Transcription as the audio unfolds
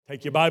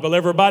Take your Bible,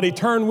 everybody.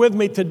 Turn with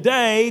me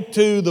today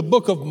to the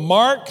book of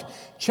Mark,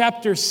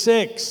 chapter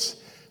 6.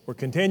 We're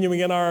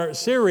continuing in our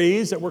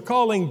series that we're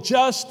calling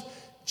Just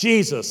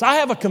Jesus. I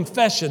have a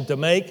confession to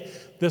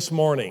make this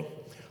morning.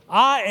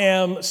 I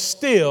am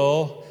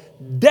still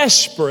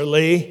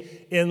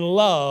desperately in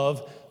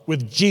love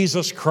with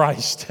Jesus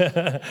Christ.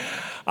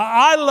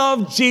 I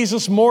love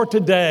Jesus more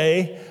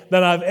today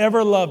than I've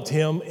ever loved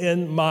him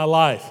in my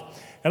life.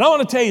 And I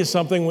want to tell you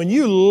something. When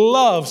you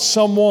love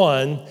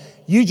someone,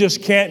 you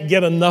just can't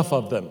get enough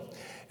of them.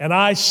 And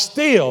I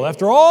still,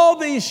 after all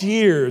these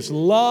years,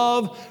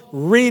 love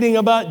reading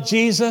about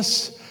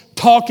Jesus,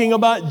 talking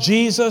about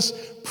Jesus,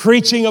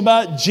 preaching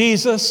about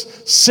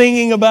Jesus,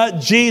 singing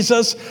about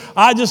Jesus.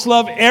 I just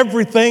love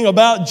everything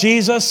about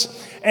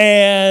Jesus.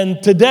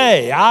 And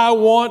today, I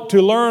want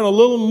to learn a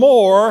little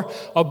more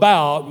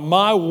about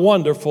my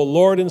wonderful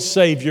Lord and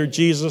Savior,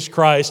 Jesus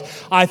Christ.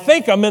 I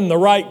think I'm in the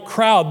right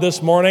crowd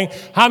this morning.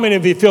 How many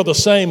of you feel the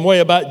same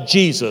way about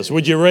Jesus?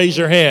 Would you raise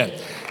your hand?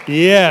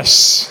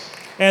 Yes.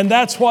 And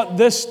that's what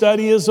this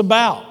study is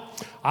about.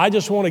 I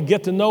just want to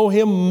get to know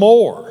him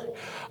more.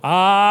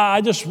 I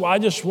just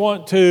want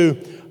to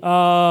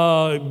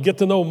get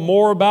to know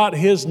more about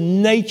his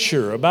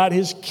nature, about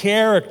his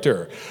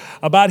character,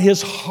 about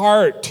his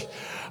heart,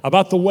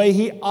 about the way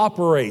he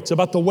operates,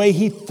 about the way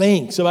he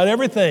thinks, about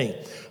everything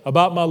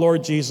about my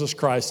Lord Jesus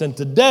Christ. And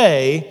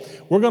today,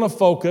 we're going to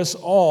focus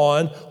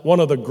on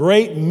one of the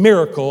great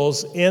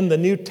miracles in the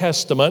New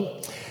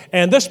Testament.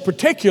 And this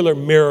particular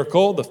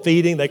miracle, the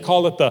feeding, they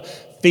call it the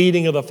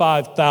feeding of the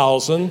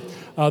 5,000.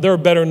 There are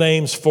better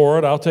names for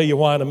it. I'll tell you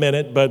why in a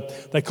minute.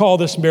 But they call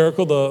this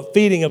miracle the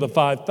feeding of the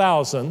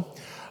 5,000.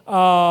 There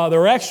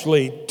are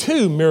actually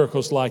two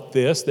miracles like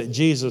this that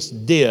Jesus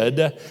did.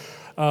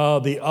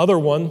 The other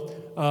one,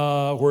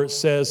 where it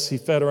says he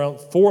fed around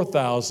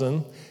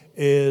 4,000,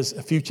 is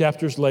a few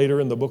chapters later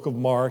in the book of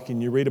Mark,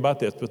 and you read about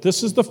this. But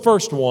this is the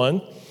first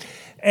one,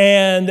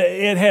 and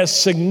it has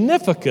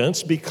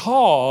significance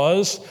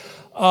because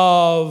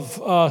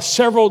of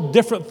several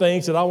different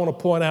things that I want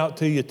to point out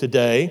to you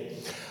today.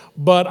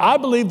 But I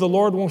believe the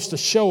Lord wants to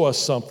show us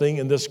something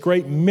in this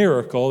great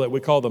miracle that we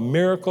call the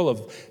miracle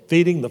of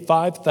feeding the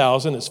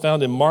 5,000. It's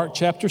found in Mark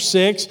chapter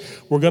 6.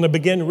 We're going to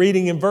begin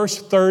reading in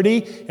verse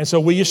 30. And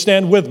so will you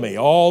stand with me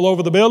all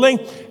over the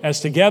building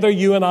as together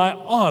you and I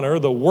honor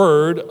the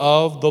word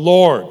of the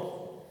Lord.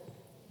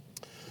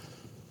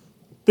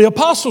 The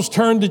apostles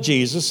turned to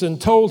Jesus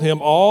and told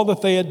him all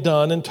that they had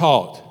done and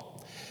taught.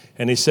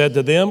 And he said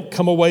to them,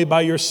 "Come away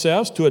by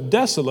yourselves to a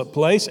desolate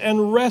place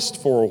and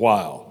rest for a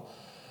while."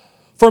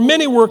 For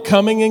many were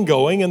coming and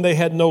going, and they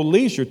had no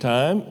leisure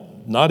time,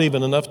 not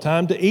even enough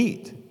time to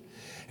eat.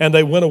 And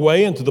they went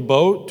away into the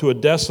boat to a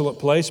desolate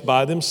place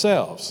by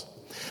themselves.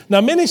 Now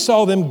many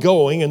saw them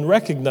going and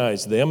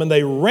recognized them, and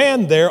they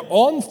ran there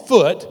on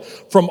foot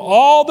from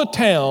all the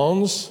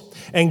towns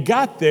and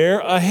got there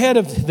ahead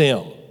of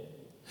them.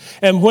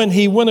 And when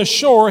he went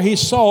ashore, he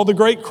saw the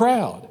great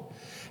crowd.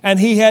 And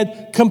he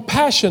had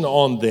compassion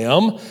on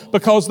them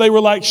because they were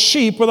like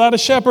sheep without a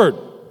shepherd.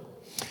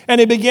 And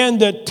he began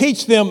to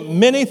teach them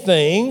many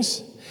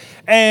things.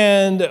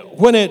 And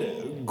when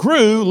it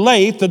grew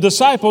late, the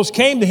disciples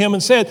came to him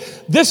and said,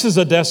 "This is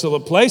a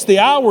desolate place. The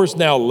hour is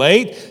now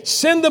late.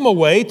 Send them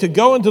away to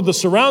go into the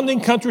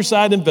surrounding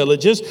countryside and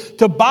villages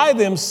to buy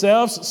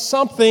themselves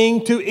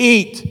something to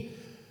eat."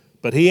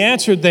 But he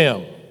answered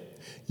them,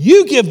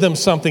 "You give them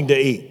something to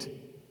eat."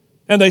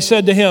 And they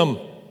said to him,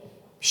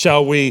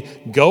 "Shall we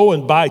go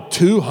and buy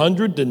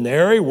 200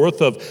 denarii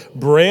worth of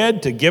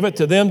bread to give it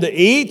to them to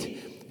eat?"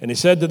 And he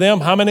said to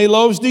them, "How many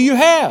loaves do you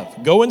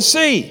have? Go and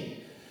see."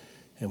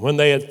 And when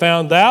they had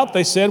found out,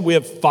 they said, "We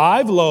have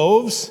 5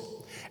 loaves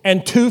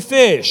and 2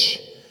 fish."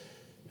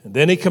 And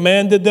then he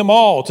commanded them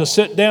all to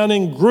sit down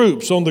in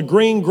groups on the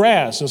green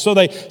grass. And so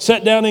they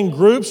sat down in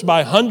groups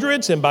by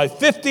hundreds and by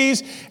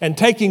 50s. And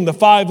taking the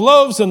 5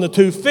 loaves and the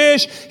 2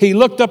 fish, he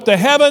looked up to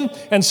heaven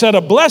and said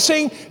a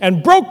blessing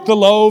and broke the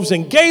loaves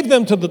and gave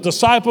them to the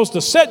disciples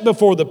to set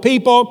before the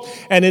people.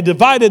 And he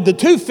divided the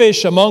 2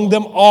 fish among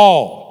them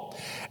all.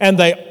 And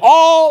they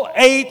all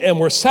ate and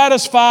were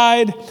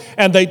satisfied,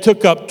 and they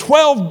took up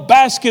 12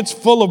 baskets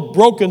full of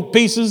broken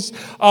pieces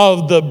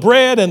of the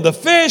bread and the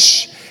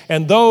fish,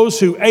 and those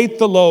who ate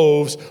the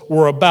loaves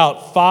were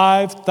about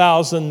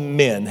 5,000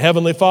 men.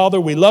 Heavenly Father,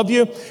 we love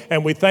you,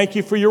 and we thank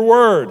you for your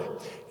word.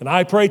 And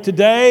I pray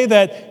today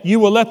that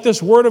you will let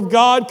this word of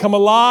God come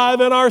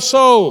alive in our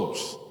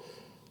souls.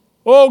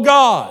 Oh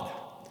God,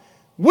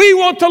 we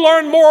want to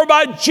learn more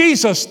about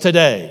Jesus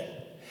today.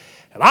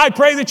 And I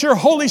pray that your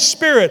Holy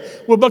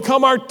Spirit will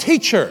become our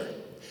teacher.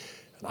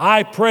 And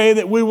I pray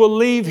that we will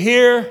leave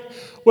here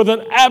with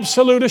an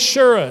absolute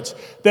assurance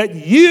that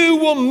you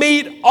will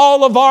meet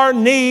all of our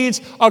needs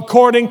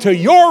according to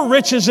your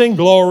riches and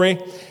glory.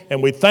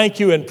 And we thank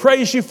you and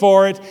praise you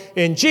for it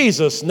in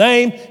Jesus'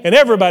 name. And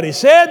everybody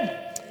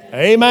said,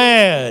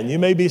 Amen. You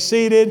may be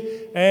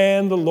seated,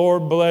 and the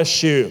Lord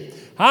bless you.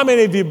 How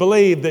many of you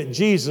believe that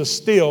Jesus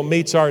still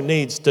meets our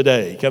needs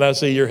today? Can I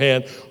see your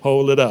hand?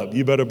 Hold it up.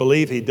 You better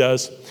believe he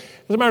does.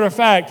 As a matter of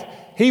fact,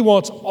 He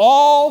wants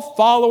all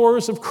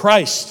followers of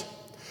Christ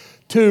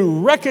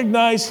to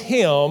recognize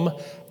Him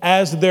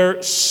as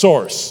their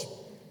source.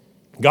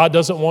 God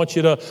doesn't want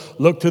you to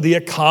look to the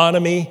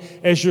economy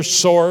as your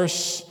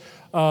source.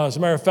 As a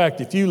matter of fact,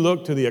 if you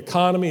look to the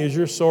economy as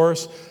your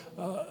source,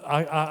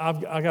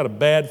 I got a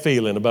bad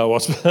feeling about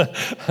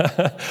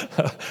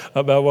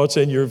what's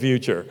in your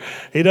future.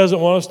 He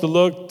doesn't want us to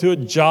look to a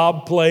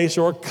job place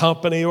or a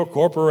company or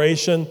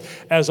corporation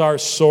as our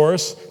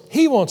source.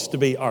 He wants to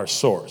be our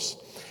source.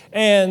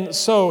 And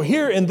so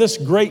here in this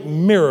great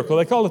miracle,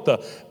 they call it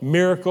the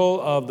miracle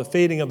of the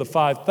feeding of the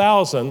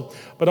 5,000,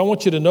 but I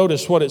want you to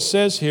notice what it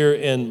says here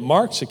in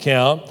Mark's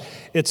account.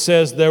 It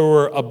says there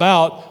were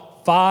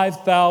about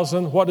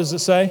 5,000, what does it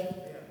say?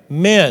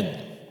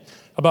 Men.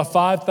 About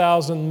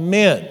 5,000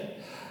 men.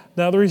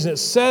 Now the reason it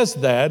says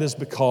that is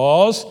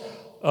because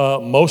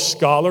most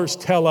scholars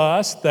tell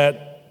us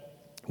that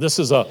this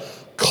is a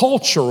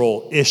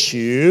cultural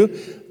issue,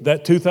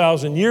 that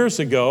 2,000 years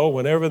ago,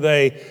 whenever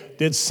they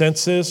did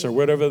census or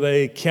whenever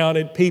they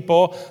counted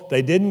people,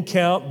 they didn't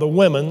count the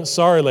women,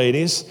 sorry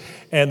ladies,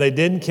 and they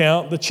didn't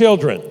count the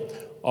children.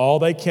 All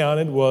they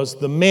counted was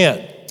the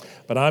men.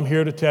 But I'm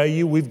here to tell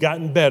you we've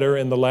gotten better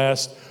in the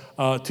last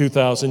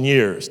 2,000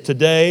 years.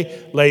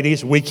 Today,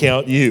 ladies, we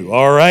count you,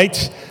 all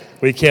right?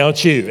 We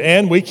count you,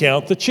 and we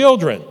count the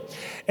children.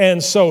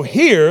 And so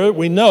here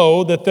we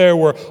know that there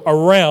were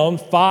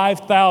around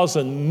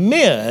 5,000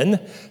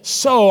 men,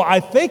 so I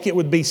think it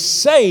would be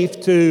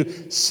safe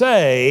to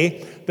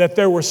say that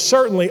there were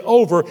certainly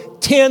over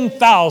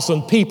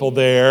 10,000 people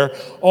there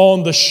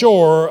on the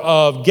shore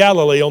of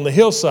Galilee on the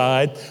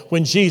hillside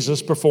when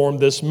Jesus performed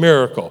this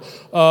miracle.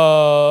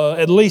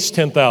 At least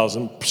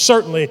 10,000,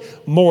 certainly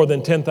more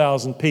than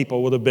 10,000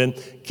 people would have been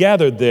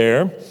gathered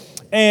there.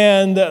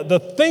 And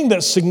the thing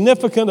that's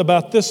significant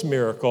about this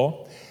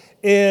miracle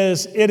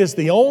is it is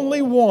the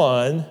only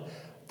one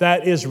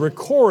that is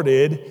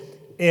recorded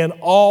in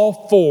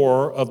all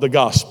four of the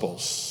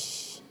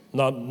Gospels.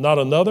 Not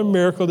another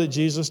miracle that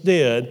Jesus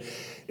did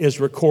is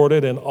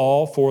recorded in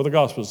all four of the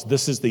Gospels.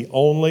 This is the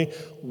only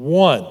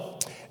one.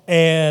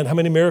 And how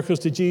many miracles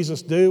did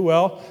Jesus do?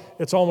 Well,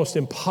 it's almost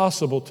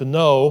impossible to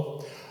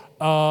know,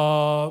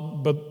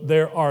 but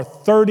there are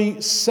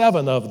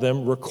 37 of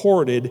them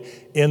recorded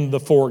in the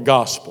four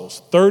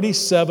Gospels.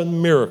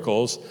 37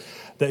 miracles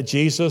that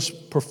Jesus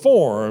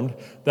performed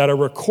that are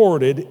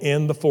recorded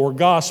in the four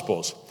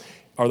Gospels.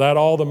 Are that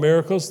all the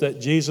miracles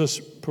that Jesus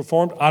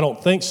performed? I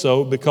don't think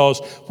so, because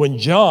when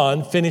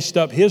John finished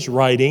up his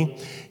writing,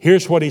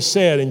 here's what he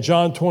said in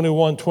John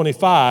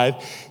 21:25.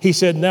 He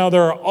said, "Now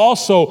there are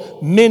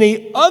also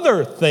many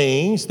other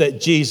things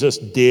that Jesus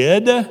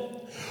did.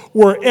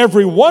 Were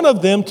every one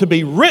of them to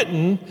be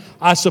written,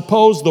 I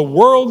suppose the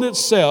world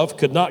itself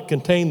could not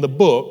contain the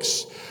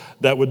books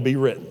that would be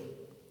written."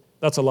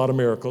 That's a lot of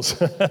miracles.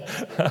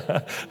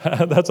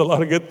 That's a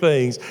lot of good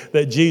things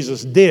that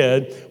Jesus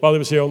did while he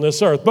was here on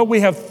this earth. But we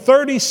have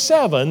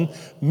 37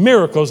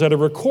 miracles that are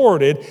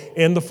recorded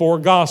in the four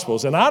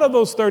Gospels. And out of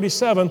those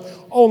 37,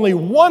 only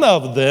one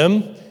of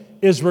them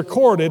is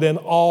recorded in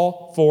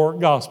all four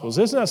Gospels.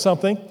 Isn't that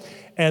something?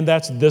 And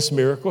that's this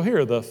miracle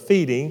here, the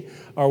feeding,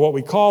 or what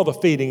we call the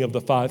feeding of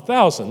the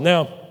 5,000.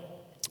 Now,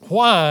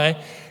 why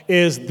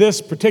is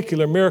this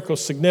particular miracle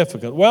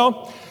significant?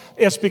 Well,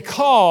 it's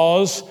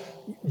because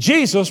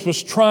Jesus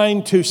was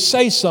trying to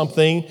say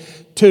something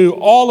to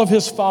all of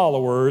his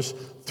followers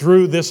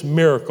through this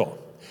miracle.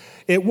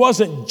 It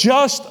wasn't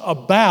just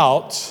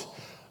about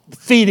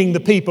feeding the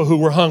people who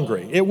were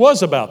hungry. It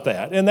was about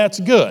that, and that's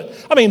good.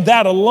 I mean,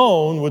 that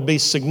alone would be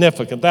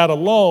significant. That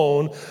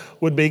alone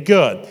would be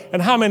good.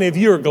 And how many of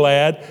you are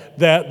glad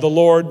that the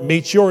Lord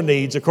meets your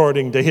needs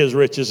according to his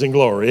riches and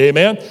glory?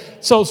 Amen?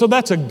 So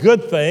that's a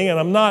good thing, and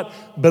I'm not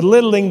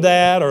belittling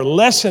that or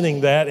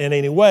lessening that in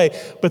any way,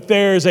 but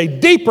there's a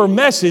deeper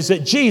message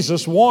that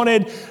Jesus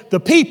wanted the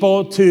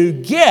people to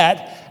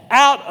get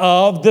out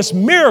of this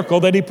miracle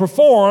that he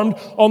performed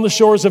on the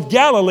shores of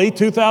Galilee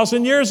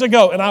 2,000 years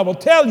ago. And I will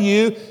tell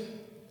you,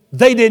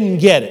 they didn't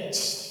get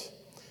it.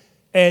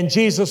 And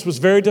Jesus was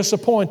very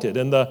disappointed.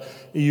 And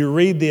you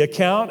read the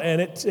account,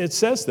 and it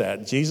says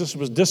that. Jesus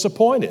was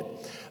disappointed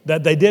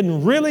that they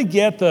didn't really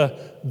get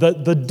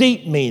the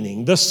deep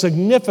meaning, the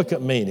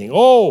significant meaning.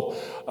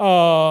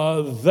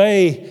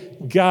 They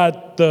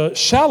got the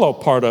shallow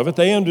part of it.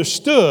 They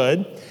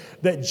understood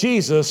that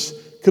Jesus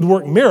could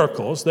work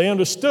miracles. They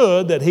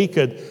understood that he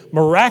could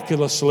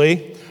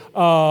miraculously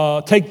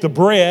take the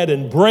bread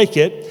and break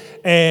it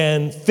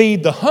and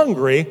feed the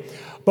hungry.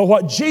 But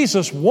what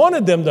Jesus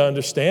wanted them to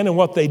understand, and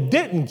what they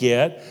didn't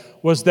get,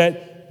 was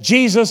that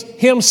Jesus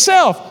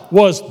himself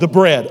was the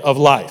bread of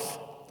life.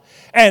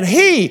 And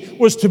he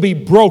was to be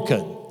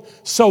broken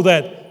so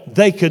that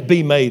they could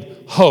be made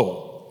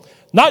whole.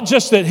 Not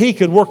just that he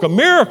could work a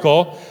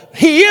miracle,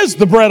 he is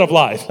the bread of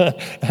life.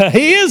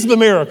 He is the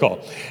miracle.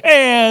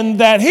 And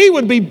that he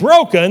would be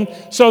broken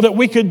so that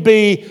we could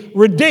be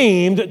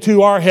redeemed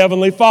to our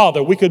Heavenly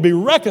Father. We could be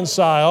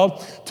reconciled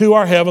to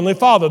our Heavenly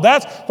Father.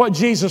 That's what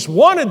Jesus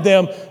wanted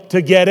them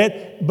to get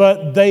it,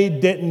 but they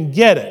didn't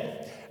get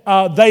it.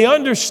 they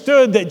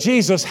understood that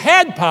Jesus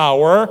had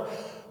power,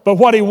 but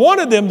what he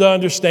wanted them to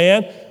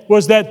understand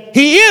was that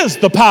he is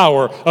the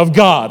power of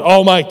God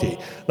Almighty.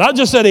 Not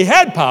just that he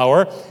had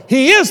power,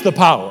 he is the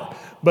power.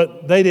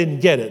 But they didn't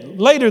get it.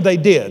 Later they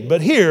did,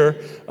 but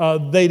here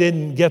they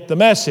didn't get the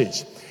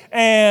message.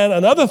 And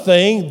another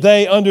thing,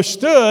 they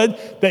understood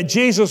that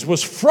Jesus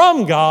was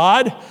from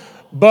God,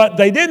 but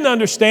they didn't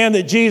understand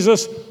that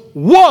Jesus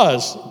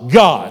was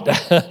God.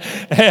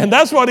 And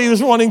that's what he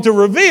was wanting to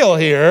reveal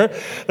here,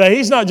 that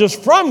he's not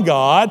just from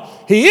God,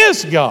 he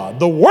is God.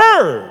 The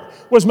Word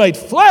was made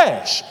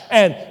flesh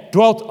and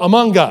dwelt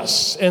among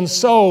us. And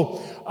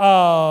so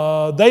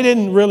they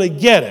didn't really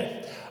get it.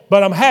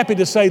 But I'm happy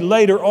to say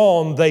later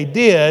on they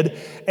did.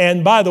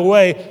 And by the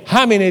way,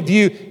 how many of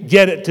you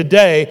get it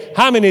today?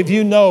 How many of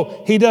you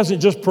know he doesn't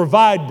just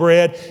provide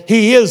bread,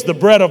 he is the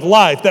bread of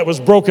life that was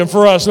broken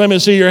for us? Let me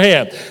see your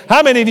hand.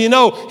 How many of you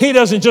know he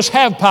doesn't just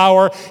have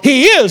power,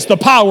 he is the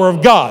power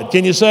of God?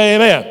 Can you say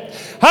amen?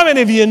 How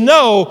many of you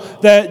know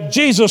that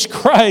Jesus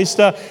Christ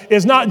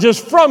is not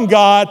just from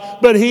God,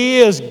 but he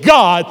is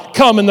God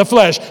come in the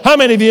flesh? How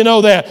many of you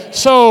know that?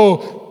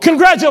 So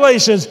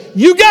congratulations,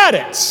 you got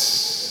it.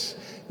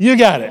 You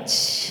got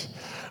it.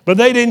 But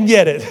they didn't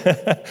get it,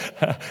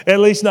 at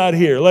least not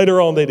here.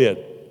 Later on they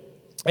did.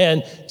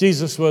 And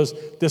Jesus was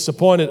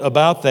disappointed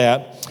about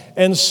that.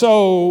 And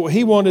so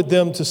he wanted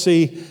them to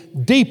see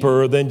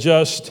deeper than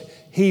just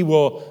he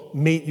will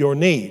meet your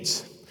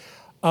needs.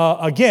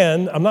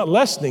 Again, I'm not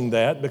lessening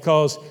that,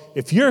 because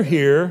if you're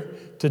here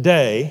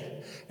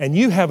today and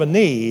you have a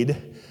need,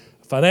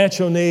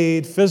 financial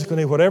need, physical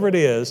need, whatever it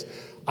is,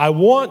 I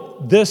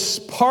want this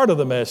part of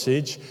the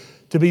message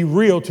to be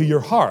real to your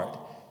heart.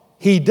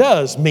 He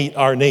does meet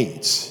our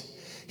needs.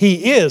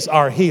 He is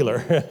our healer.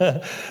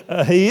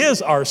 He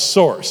is our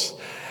source.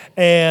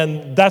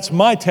 And that's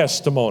my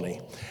testimony,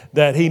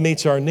 that he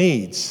meets our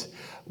needs.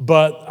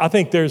 But I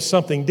think there's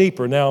something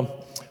deeper. Now,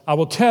 I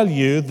will tell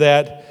you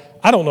that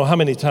I don't know how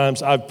many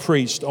times I've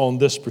preached on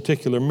this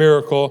particular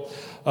miracle,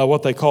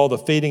 what they call the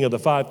feeding of the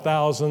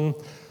 5,000.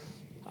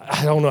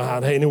 I don't know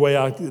any way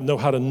I know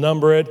how to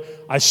number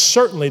it. I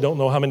certainly don't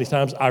know how many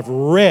times I've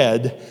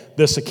read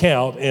this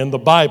account in the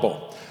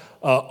Bible.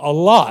 A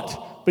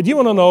lot. But you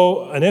want to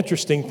know an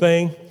interesting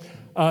thing?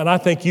 And I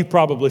think you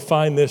probably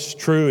find this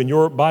true in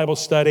your Bible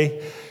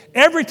study.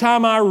 Every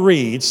time I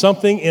read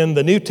something in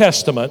the New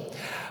Testament,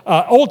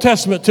 Old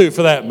Testament too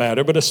for that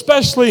matter, but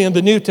especially in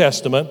the New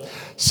Testament,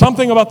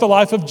 something about the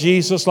life of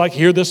Jesus, like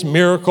here, this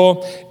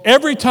miracle,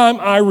 every time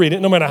I read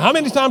it, no matter how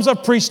many times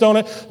I've preached on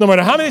it, no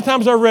matter how many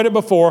times I've read it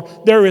before,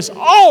 there is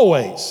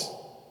always,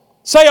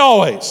 say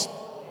always,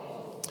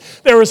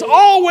 there is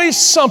always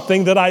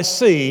something that I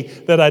see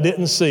that I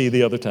didn't see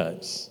the other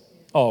times.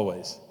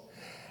 Always.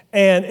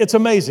 And it's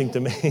amazing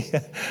to me.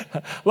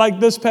 Like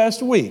this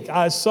past week,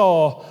 I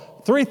saw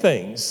 3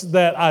 things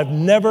that I've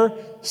never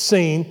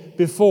seen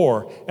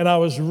before. And I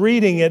was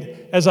reading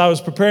it as I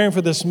was preparing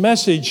for this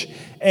message.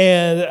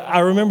 And I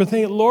remember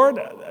thinking, Lord,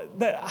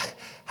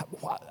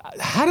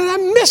 how did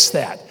I miss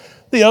that?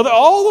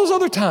 All those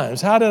other times,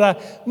 how did I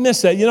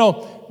miss that? You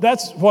know,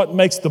 that's what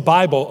makes the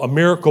Bible a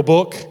miracle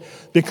book.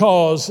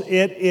 Because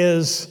it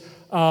is,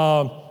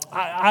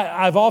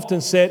 I've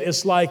often said,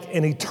 it's like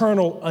an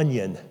eternal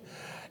onion.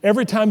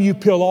 Every time you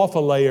peel off a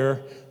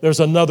layer, there's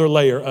another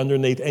layer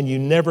underneath, and you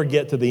never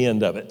get to the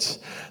end of it.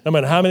 No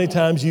matter how many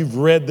times you've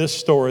read this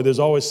story, there's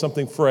always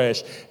something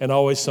fresh and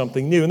always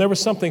something new. And there was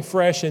something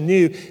fresh and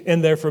new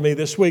in there for me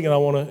this week, and I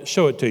want to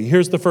show it to you.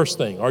 Here's the first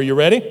thing. Are you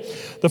ready?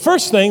 The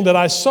first thing that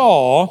I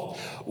saw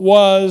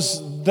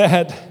was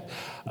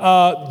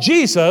that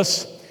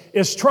Jesus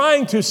is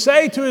trying to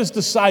say to his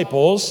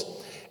disciples,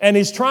 and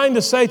he's trying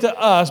to say to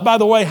us, by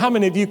the way, how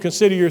many of you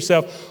consider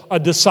yourself a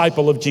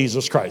disciple of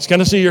Jesus Christ? Can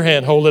I see your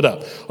hand? Hold it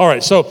up. All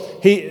right, so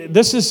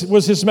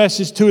was his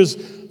message to his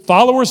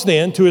followers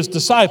then, to his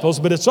disciples,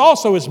 but it's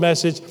also his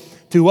message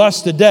to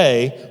us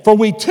today, for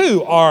we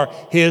too are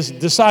his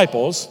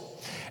disciples.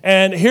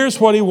 And here's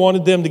what he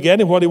wanted them to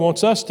get and what he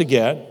wants us to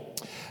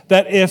get,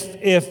 that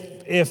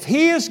if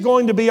he is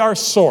going to be our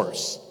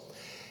source,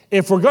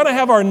 if we're going to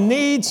have our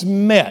needs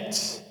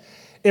met,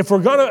 if we're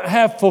going to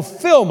have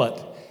fulfillment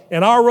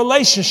in our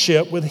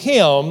relationship with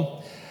him,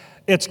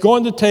 it's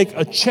going to take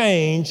a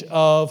change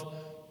of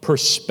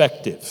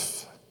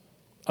perspective.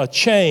 A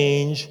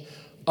change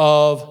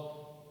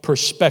of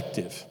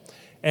perspective.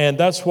 And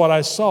that's what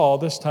I saw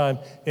this time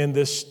in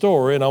this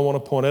story, and I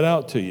want to point it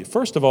out to you.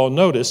 First of all,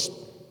 notice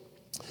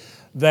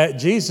that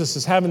Jesus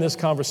is having this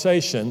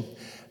conversation.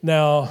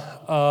 Now,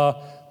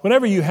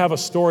 whenever you have a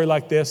story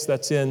like this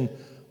that's in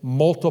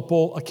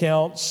multiple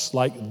accounts,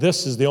 like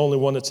this is the only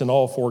one that's in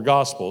all 4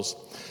 Gospels.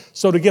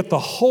 So to get the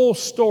whole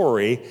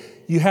story,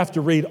 you have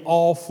to read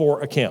all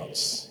 4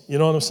 accounts. You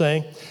know what I'm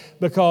saying?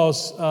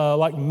 Because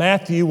like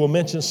Matthew will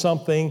mention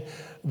something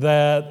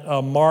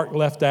that Mark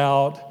left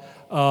out,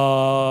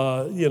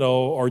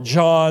 or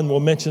John will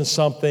mention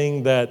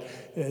something that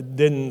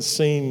didn't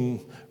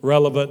seem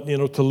relevant,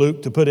 to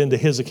Luke to put into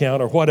his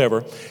account or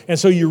whatever. And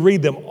so you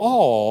read them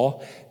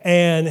all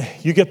and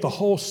you get the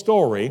whole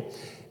story.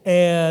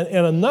 And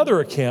in another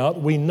account,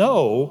 we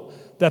know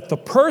that the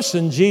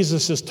person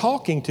Jesus is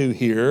talking to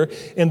here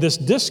in this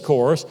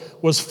discourse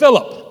was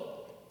Philip.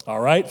 All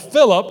right?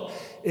 Philip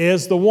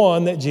is the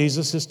one that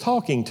Jesus is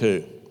talking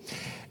to.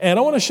 And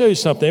I want to show you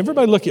something.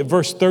 Everybody look at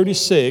verse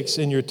 36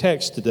 in your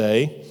text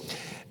today.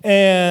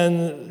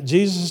 And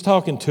Jesus is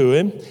talking to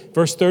him.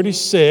 Verse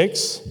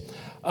 36,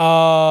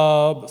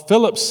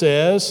 Philip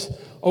says,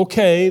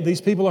 okay,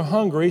 these people are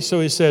hungry. So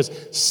he says,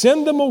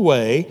 send them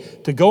away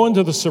to go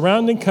into the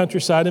surrounding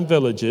countryside and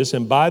villages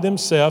and buy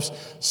themselves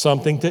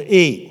something to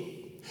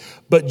eat.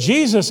 But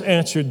Jesus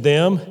answered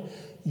them,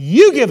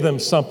 you give them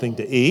something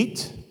to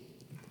eat.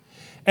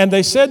 And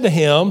they said to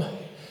him,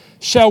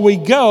 shall we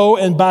go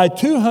and buy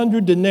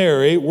 200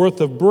 denarii worth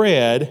of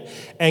bread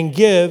and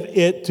give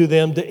it to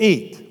them to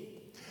eat?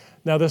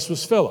 Now, this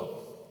was Philip.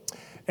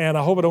 And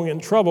I hope I don't get in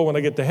trouble when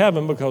I get to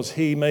heaven because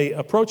he may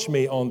approach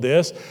me on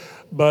this.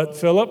 But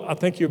Philip, I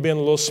think you're being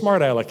a little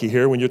smart alecky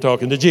here when you're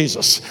talking to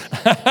Jesus.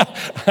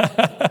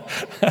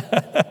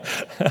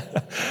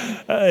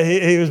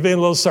 He was being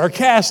a little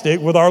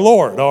sarcastic with our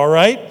Lord, all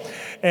right?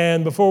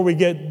 And before we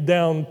get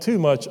down too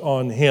much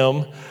on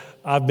him,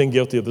 I've been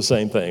guilty of the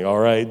same thing, all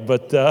right?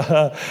 But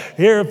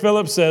here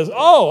Philip says,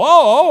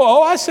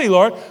 I see,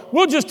 Lord.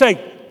 We'll just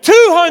take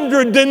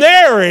 200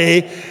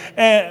 denarii.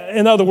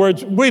 In other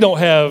words, we don't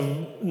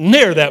have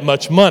near that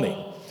much money.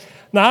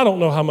 Now, I don't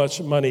know how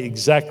much money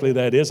exactly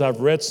that is.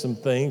 I've read some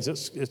things.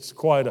 It's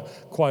quite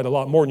a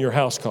lot more than your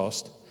house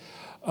cost.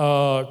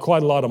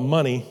 Quite a lot of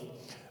money.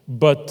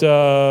 But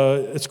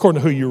it's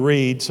according to who you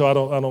read, so I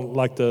don't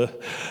like to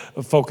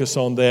focus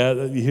on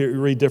that.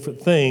 You read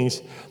different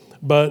things.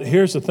 But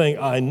here's the thing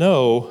I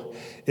know.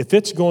 If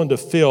it's going to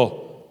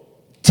fill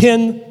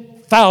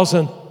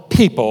 10,000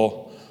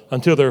 people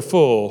until they're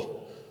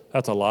full,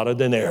 that's a lot of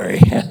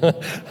denarii.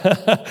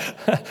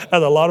 That's a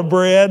lot of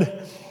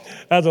bread.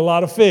 That's a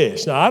lot of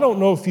fish. Now, I don't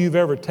know if you've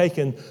ever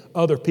taken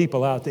other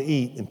people out to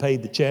eat and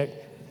paid the check.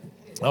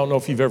 I don't know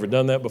if you've ever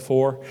done that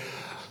before.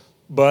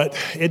 But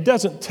it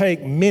doesn't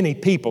take many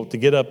people to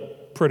get a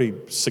pretty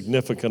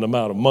significant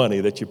amount of money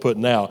that you're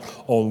putting out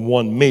on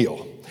one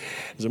meal.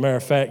 As a matter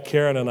of fact,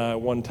 Karen and I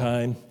one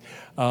time,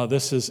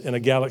 this is in a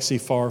galaxy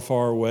far,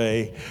 far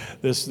away.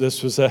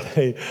 This was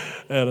at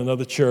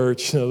another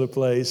church, another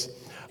place.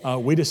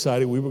 We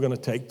decided we were going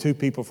to take 2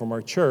 people from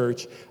our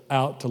church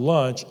out to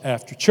lunch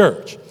after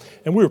church.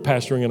 And we were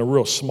pastoring in a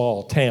real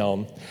small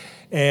town.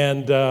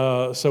 And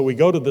so we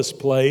go to this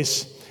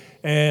place,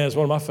 and it's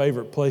one of my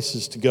favorite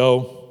places to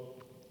go.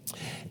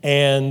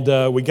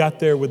 And we got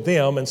there with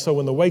them. And so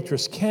when the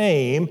waitress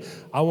came,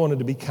 I wanted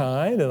to be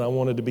kind and I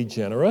wanted to be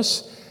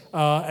generous.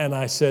 And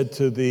I said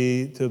to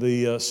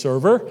the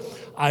server,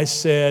 I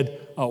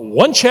said,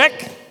 1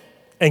 check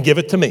and give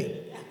it to me.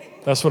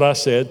 That's what I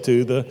said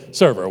to the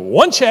server.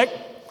 1 check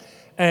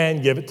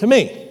and give it to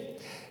me.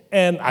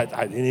 And I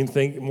didn't even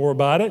think more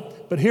about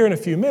it. But here in a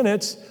few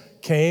minutes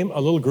came a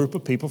little group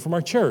of people from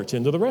our church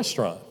into the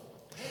restaurant.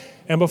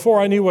 And before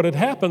I knew what had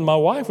happened, my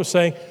wife was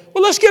saying,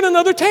 well, let's get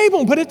another table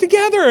and put it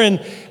together.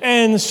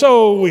 And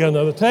so we got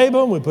another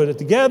table, and we put it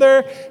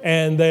together,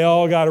 and they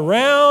all got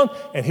around.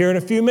 And here in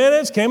a few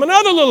minutes came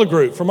another little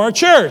group from our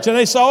church, and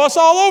they saw us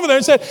all over there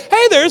and said,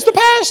 hey, there's the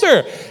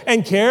pastor.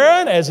 And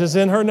Karen, as is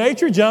in her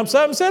nature, jumps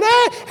up and said,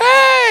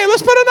 hey,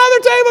 let's put another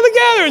table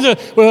together. So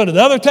we put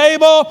another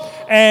table,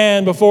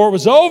 and before it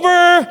was over,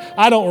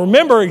 I don't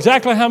remember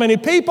exactly how many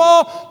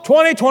people,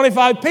 20,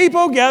 25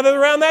 people gathered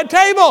around that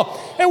table.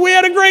 And we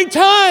had a great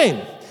time.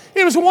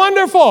 It was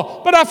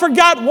wonderful, but I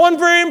forgot one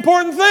very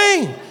important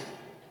thing.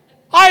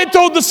 I had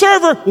told the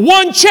server,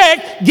 1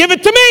 check, give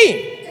it to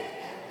me.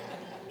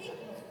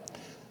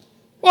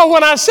 Well,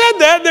 when I said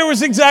that, there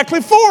was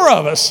exactly 4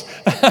 of us.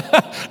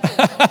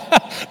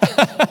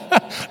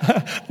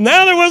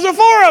 Now there wasn't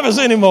 4 of us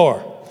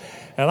anymore.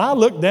 And I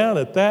looked down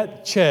at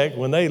that check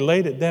when they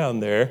laid it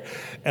down there,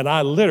 and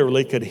I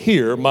literally could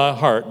hear my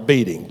heart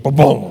beating.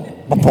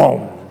 Ba-boom,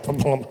 ba-boom,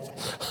 ba-boom.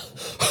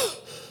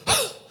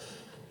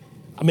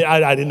 I mean,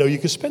 I didn't know you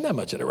could spend that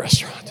much at a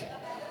restaurant.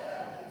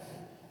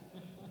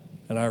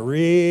 And I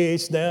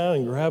reached down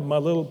and grabbed my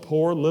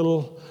poor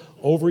little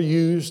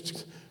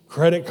overused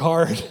credit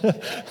card.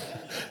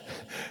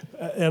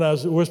 And I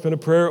was whispering a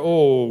prayer,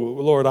 oh,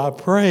 Lord, I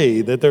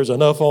pray that there's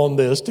enough on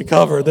this to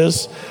cover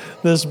this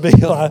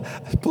bill.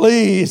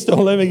 Please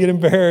don't let me get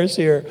embarrassed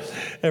here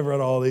in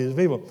front of all these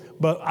people.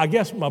 But I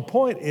guess my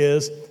point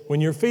is,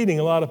 when you're feeding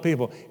a lot of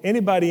people,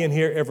 anybody in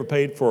here ever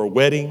paid for a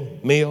wedding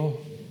meal?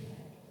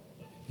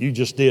 You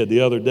just did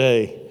the other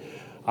day.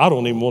 I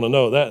don't even want to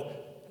know that.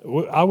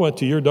 I went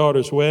to your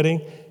daughter's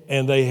wedding,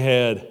 and they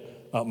had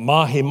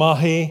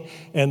mahi-mahi,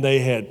 and they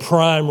had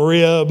prime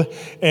rib,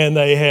 and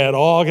they had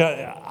all.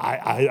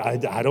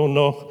 I don't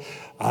know.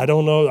 I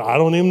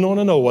don't even want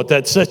to know what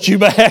that sets you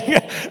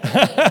back.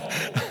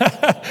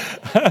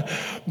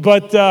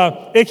 But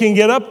it can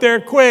get up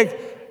there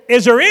quick.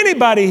 Is there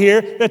anybody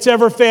here that's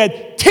ever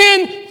fed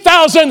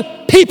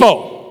 10,000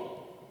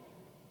 people?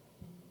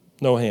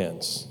 No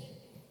hands.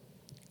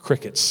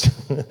 Crickets.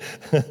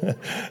 That's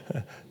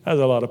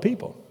a lot of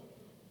people.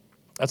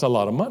 That's a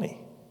lot of money.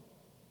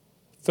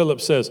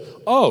 Philip says,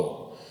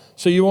 oh,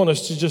 so you want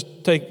us to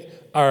just take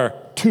our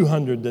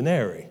 200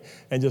 denarii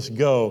and just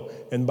go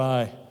and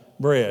buy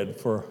bread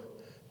for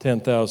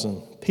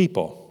 10,000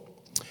 people?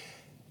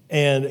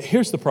 And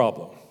here's the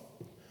problem.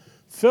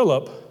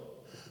 Philip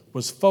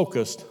was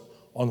focused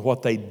on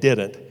what they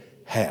didn't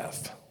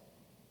have.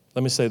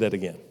 Let me say that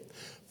again.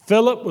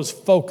 Philip was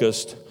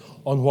focused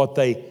on what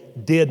they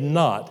did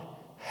not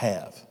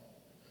have.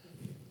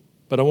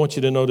 But I want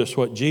you to notice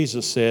what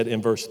Jesus said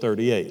in verse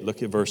 38.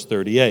 Look at verse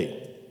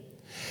 38.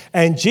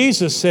 And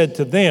Jesus said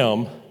to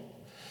them,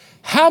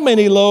 how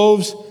many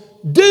loaves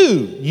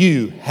do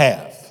you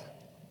have?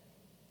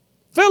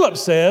 Philip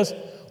says,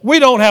 we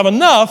don't have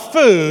enough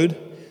food.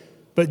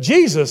 But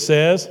Jesus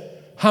says,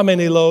 how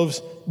many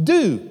loaves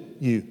do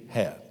you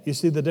have? You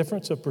see the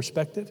difference of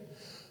perspective?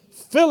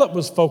 Philip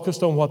was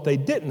focused on what they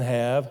didn't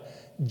have.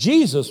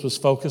 Jesus was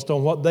focused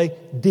on what they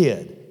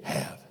did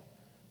have.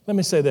 Let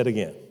me say that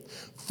again.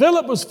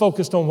 Philip was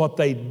focused on what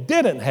they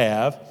didn't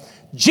have.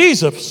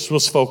 Jesus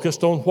was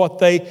focused on what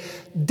they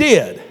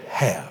did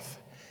have.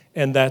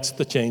 And that's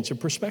the change of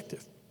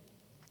perspective.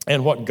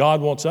 And what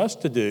God wants us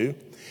to do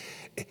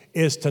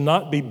is to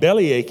not be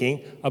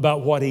bellyaching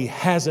about what he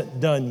hasn't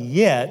done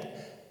yet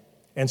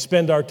and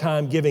spend our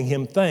time giving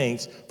him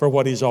thanks for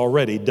what he's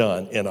already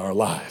done in our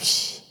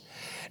lives.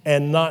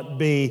 And not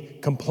be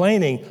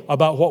complaining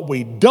about what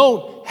we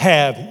don't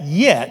have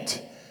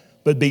yet,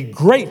 but be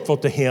grateful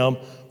to him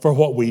for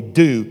what we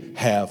do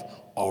have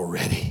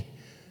already.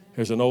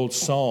 There's an old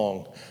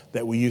song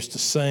that we used to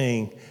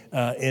sing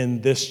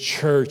in this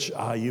church.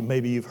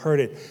 Maybe you've heard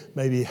it,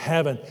 maybe you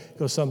haven't. It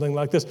goes something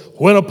like this.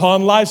 When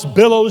upon life's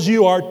billows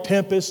you are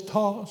tempest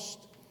tossed,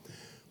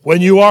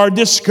 when you are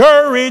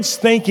discouraged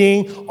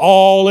thinking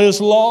all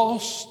is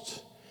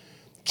lost,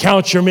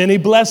 count your many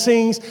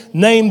blessings,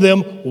 name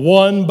them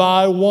one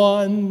by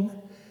one,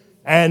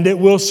 and it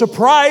will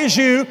surprise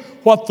you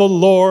what the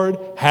Lord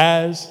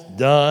has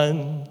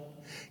done.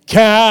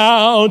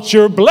 Count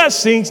your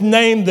blessings,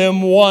 name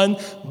them one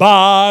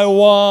by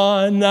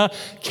one.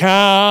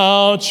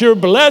 Count your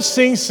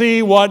blessings,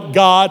 see what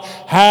God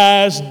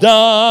has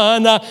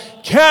done.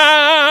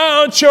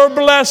 Count your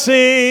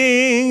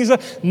blessings,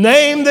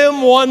 name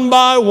them one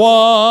by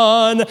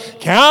one.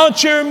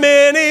 Count your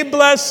many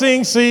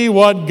blessings, see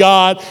what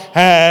God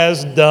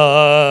has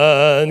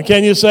done.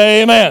 Can you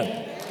say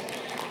amen?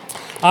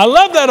 I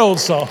love that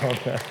old song.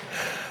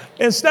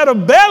 Instead of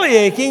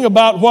bellyaching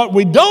about what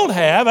we don't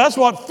have, that's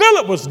what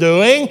Philip was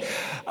doing.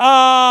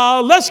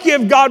 Let's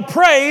give God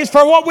praise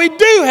for what we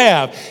do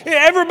have.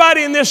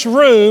 Everybody in this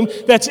room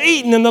that's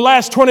eaten in the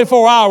last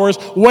 24 hours,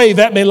 wave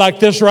at me like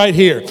this right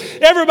here.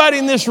 Everybody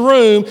in this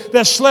room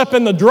that slept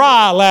in the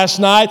dry last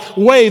night,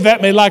 wave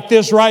at me like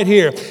this right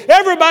here.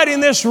 Everybody in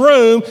this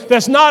room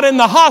that's not in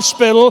the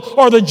hospital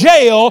or the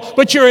jail,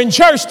 but you're in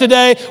church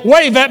today,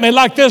 wave at me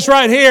like this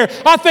right here.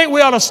 I think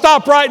we ought to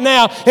stop right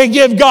now and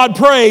give God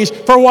praise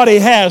for what he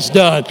has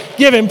done.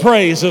 Give him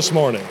praise this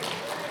morning.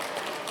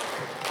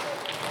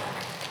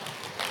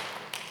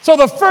 So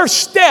the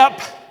first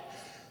step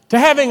to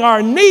having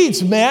our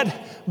needs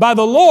met by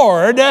the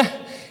Lord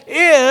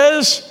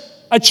is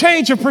a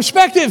change of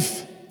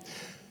perspective.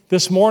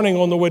 This morning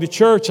on the way to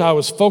church, I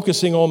was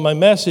focusing on my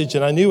message,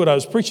 and I knew what I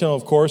was preaching on,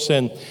 of course,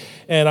 and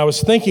I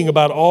was thinking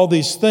about all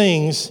these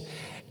things.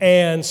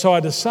 And so I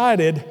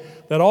decided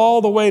that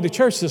all the way to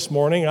church this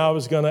morning, I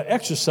was going to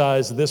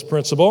exercise this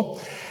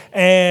principle.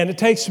 And it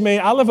takes me,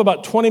 I live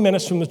about 20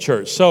 minutes from the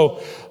church.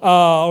 So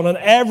on an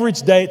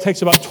average day, it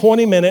takes about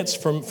 20 minutes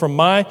from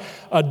my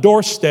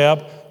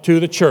doorstep to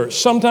the church.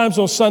 Sometimes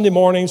on Sunday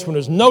mornings when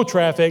there's no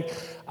traffic,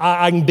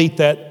 I can beat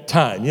that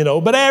time,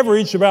 But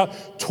average,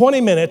 about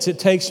 20 minutes it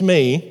takes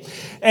me.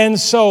 And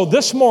so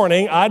this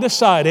morning, I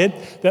decided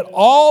that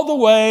all the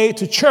way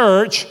to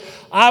church,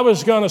 I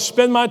was going to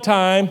spend my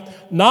time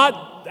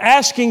not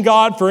asking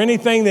God for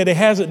anything that he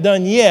hasn't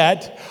done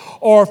yet,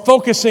 or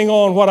focusing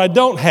on what I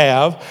don't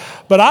have,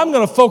 but I'm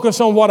going to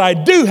focus on what I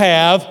do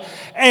have,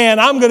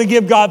 and I'm going to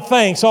give God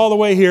thanks all the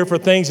way here for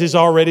things he's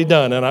already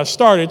done. And I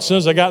started as soon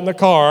as I got in the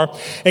car.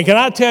 And can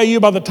I tell you,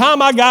 by the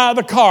time I got out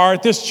of the car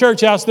at this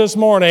church house this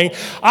morning,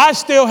 I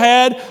still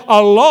had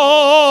a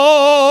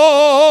long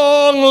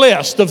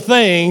list of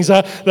things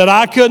that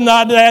I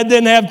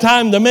didn't have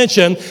time to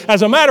mention.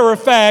 As a matter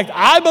of fact,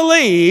 I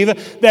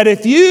believe that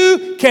if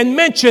you can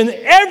mention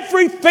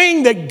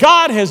everything that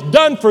God has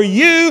done for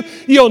you,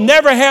 you'll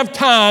never have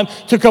time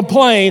to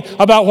complain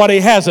about what he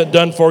hasn't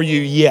done for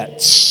you yet.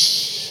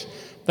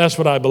 That's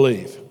what I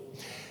believe.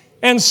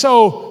 And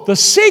so the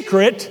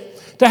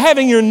secret to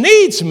having your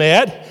needs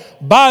met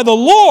by the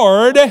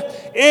Lord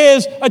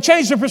is a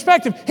change of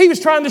perspective. He was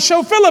trying to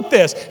show Philip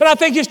this, and I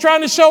think he's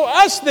trying to show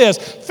us this.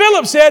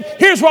 Philip said,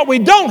 here's what we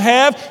don't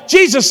have.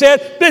 Jesus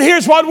said, but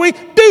here's what we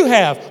do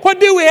have. What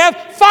do we have?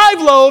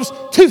 5 loaves,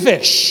 2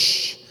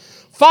 fish.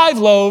 5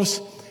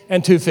 loaves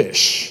and 2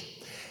 fish.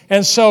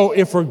 And so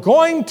if we're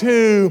going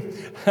to,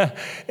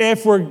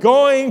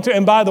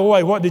 and by the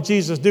way, what did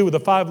Jesus do with the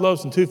 5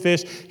 loaves and 2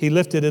 fish? He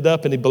lifted it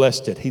up and he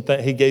blessed it. He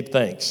gave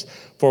thanks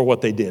for what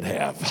they did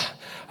have.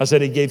 I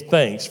said he gave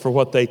thanks for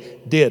what they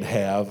did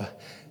have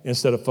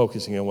instead of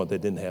focusing on what they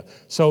didn't have.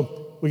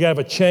 So we got to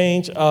have a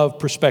change of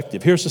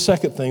perspective. Here's the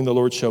second thing the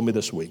Lord showed me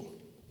this week.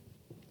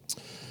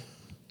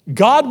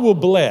 God will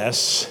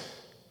bless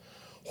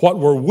what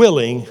we're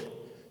willing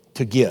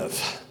to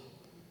give.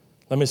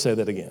 Let me say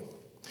that again.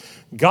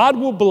 God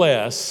will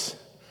bless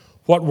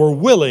what we're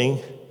willing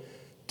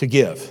to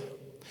give.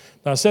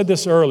 Now, I said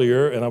this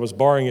earlier, and I was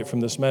borrowing it from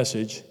this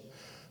message,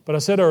 but I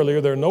said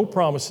earlier there are no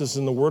promises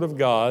in the Word of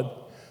God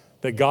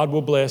that God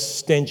will bless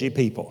stingy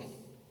people.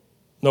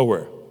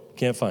 Nowhere.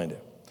 Can't find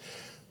it.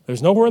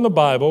 There's nowhere in the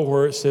Bible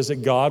where it says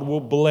that God will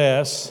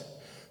bless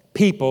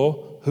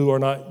people who are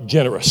not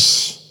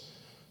generous.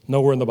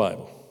 Nowhere in the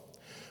Bible.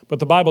 But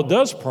the Bible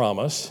does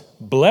promise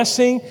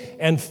blessing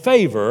and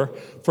favor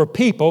for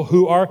people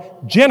who are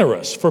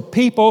generous, for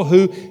people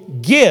who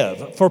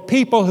give, for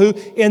people who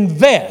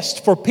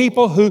invest, for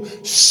people who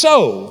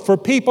sow, for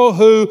people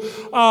who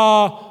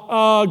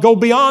go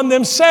beyond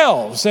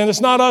themselves. And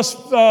it's not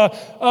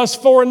us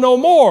for and no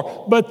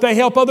more, but they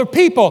help other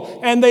people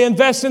and they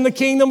invest in the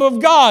kingdom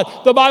of God.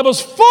 The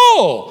Bible's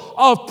full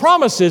of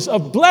promises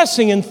of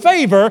blessing and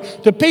favor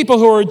to people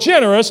who are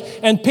generous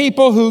and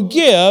people who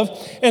give.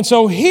 And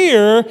so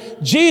here,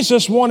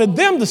 Jesus wanted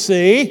them to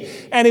see,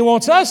 and he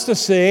wants us to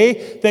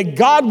see, that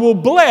God will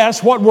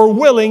bless what we're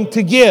willing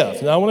to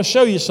give. Now, I want to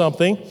show you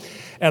something,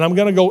 and I'm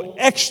going to go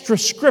extra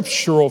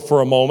scriptural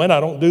for a moment. I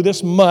don't do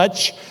this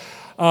much.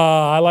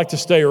 I like to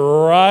stay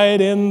right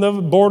in the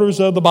borders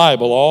of the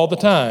Bible all the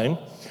time.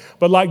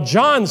 But like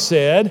John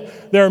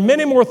said, there are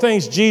many more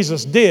things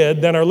Jesus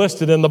did than are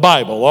listed in the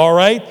Bible, all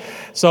right?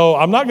 So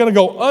I'm not going to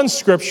go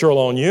unscriptural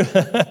on you,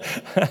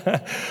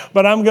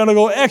 but I'm going to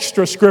go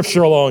extra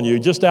scriptural on you,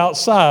 just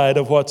outside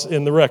of what's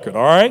in the record,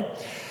 all right?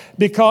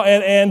 Because,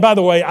 and by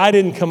the way, I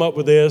didn't come up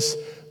with this.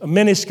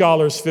 Many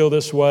scholars feel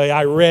this way.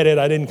 I read it.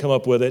 I didn't come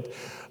up with it.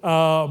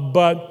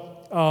 But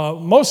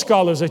most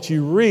scholars that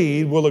you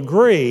read will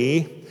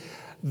agree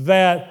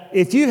that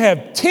if you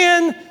have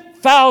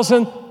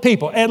 10,000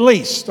 people, at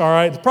least, all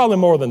right, probably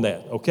more than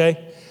that,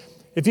 okay?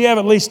 If you have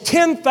at least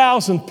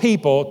 10,000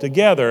 people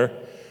together,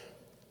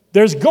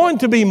 there's going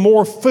to be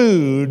more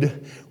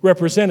food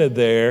represented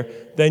there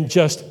than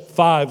just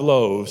 5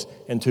 loaves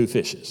and 2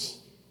 fishes.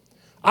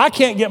 I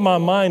can't get my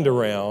mind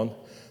around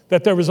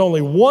that there was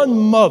only one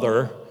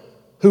mother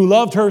who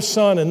loved her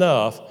son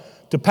enough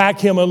to pack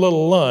him a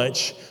little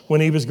lunch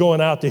when he was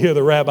going out to hear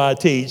the rabbi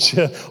teach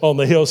on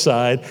the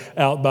hillside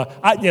out by,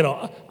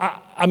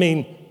 I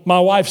mean,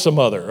 my wife's a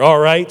mother, all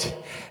right?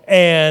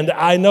 And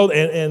I know,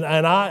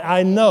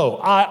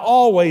 I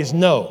always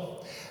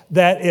know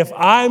that if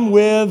I'm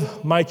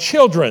with my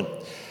children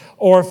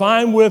or if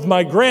I'm with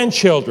my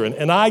grandchildren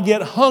and I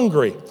get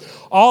hungry,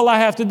 all I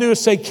have to do is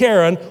say,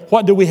 Karen,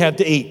 what do we have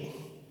to eat?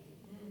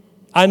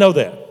 I know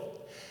that.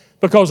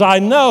 Because I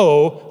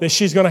know that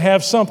she's going to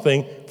have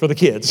something for the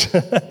kids.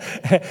 And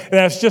if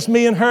it's just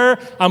me and her,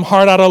 I'm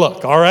hard out of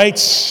luck, all right?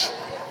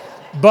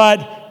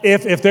 But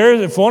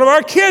if one of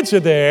our kids are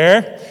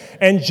there,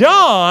 and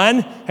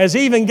John has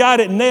even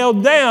got it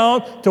nailed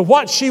down to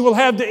what she will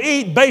have to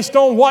eat based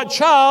on what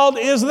child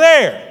is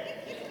there.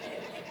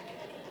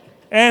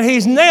 And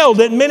he's nailed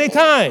it many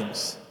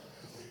times.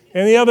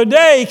 And the other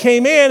day he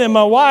came in and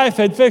my wife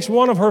had fixed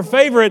one of her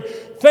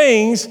favorite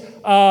things,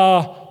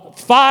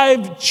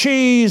 5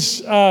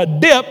 cheese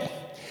dip,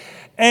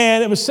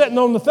 and it was sitting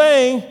on the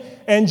thing,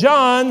 and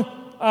John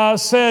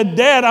said,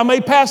 Dad, I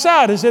may pass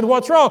out. He said,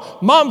 what's wrong?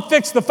 Mom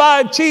fixed the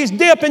 5 cheese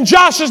dip and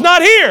Josh is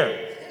not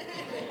here.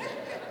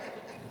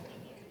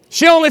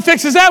 She only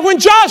fixes that when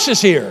Josh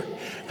is here.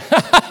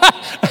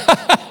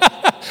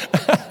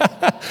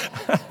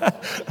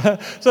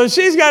 So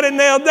she's got it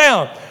nailed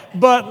down.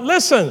 But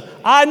listen,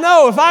 I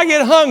know if I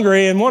get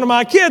hungry and one of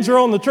my kids are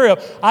on the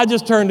trip, I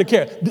just turn to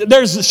Karen.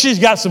 She's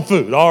got some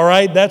food, all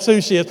right? That's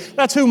who she is.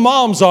 That's who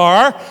moms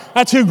are.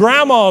 That's who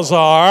grandmas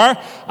are.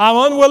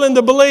 I'm unwilling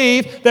to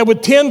believe that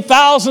with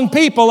 10,000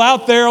 people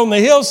out there on the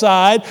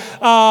hillside,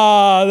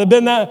 they've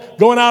been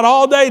going out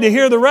all day to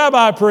hear the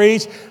rabbi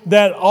preach,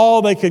 that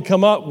all they could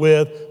come up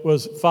with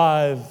was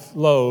 5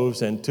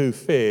 loaves and 2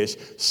 fish.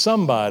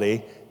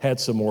 Somebody had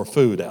some more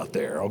food out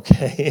there,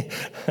 okay?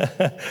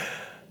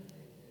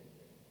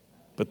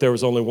 But there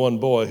was only one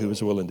boy who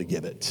was willing to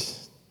give it,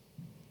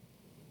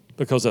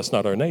 because that's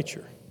not our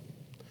nature.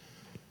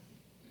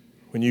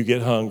 When you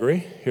get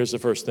hungry, here's the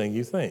first thing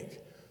you think.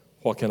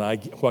 What can I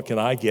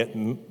get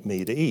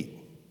me to eat?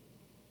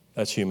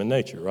 That's human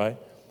nature, right?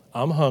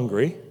 I'm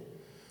hungry.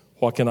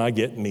 What can I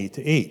get me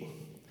to eat?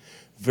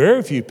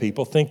 Very few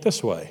people think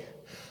this way.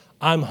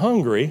 I'm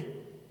hungry.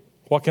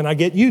 What can I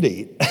get you to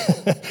eat?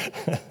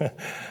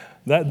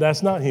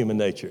 That's not human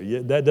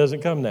nature. That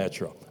doesn't come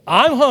natural.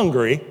 I'm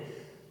hungry.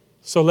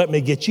 So let me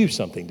get you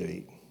something to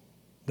eat.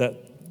 That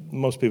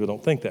most people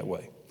don't think that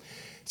way.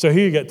 So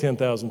here you got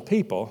 10,000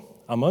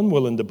 people. I'm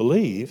unwilling to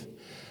believe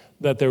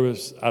that there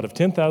was, out of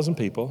 10,000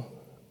 people,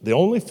 the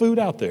only food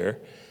out there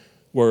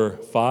were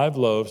 5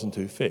 loaves and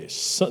 2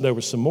 fish. There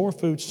was some more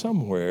food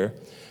somewhere,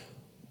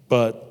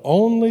 but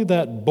only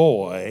that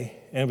boy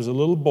and it was a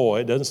little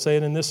boy. It doesn't say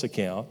it in this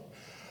account,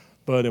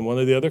 but in one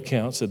of the other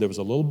accounts, it said there was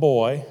a little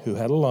boy who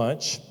had a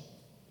lunch,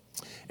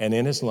 and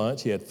in his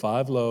lunch, he had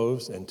 5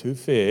 loaves and 2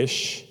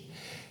 fish.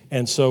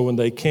 And so when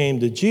they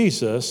came to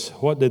Jesus,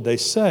 what did they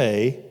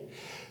say?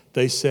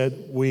 They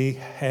said, we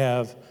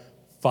have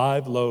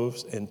 5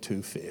 loaves and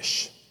 2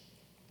 fish.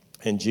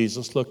 And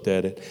Jesus looked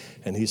at it,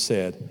 and he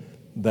said,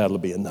 that'll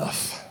be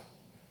enough.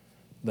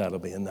 That'll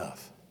be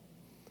enough.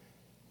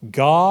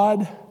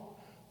 God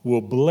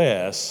will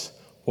bless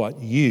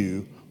what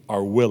you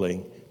are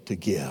willing to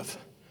give.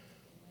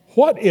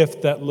 What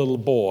if that little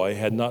boy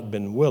had not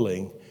been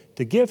willing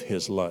to give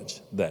his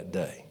lunch that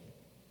day?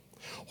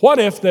 What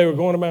if they were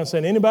going around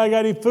saying, anybody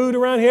got any food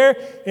around here?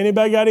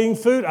 Anybody got any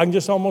food? I can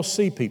just almost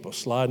see people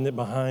sliding it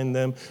behind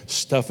them,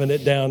 stuffing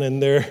it down in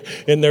their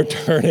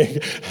turning,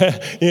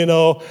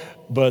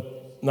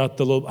 but not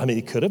the little,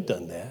 he could have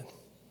done that.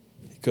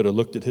 He could have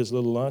looked at his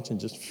little lunch and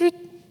just put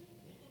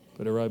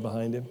it right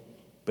behind him,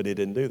 but he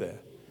didn't do that.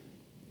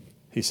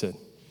 He said,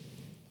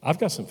 I've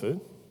got some food.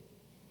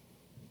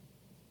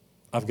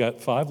 I've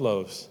got 5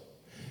 loaves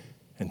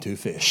and 2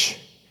 fish,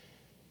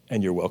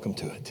 and you're welcome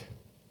to it.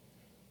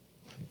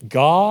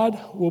 God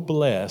will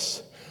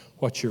bless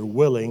what you're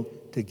willing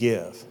to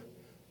give.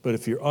 But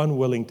if you're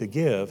unwilling to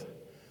give,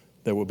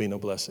 there will be no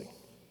blessing.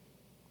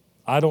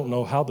 I don't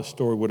know how the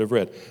story would have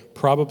read.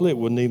 Probably it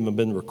wouldn't even have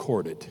been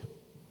recorded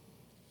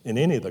in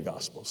any of the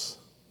Gospels.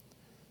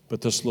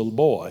 But this little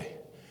boy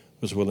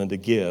was willing to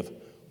give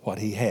what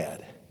he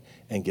had.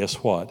 And guess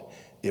what?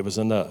 It was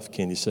enough.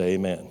 Can you say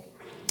amen?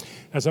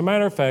 As a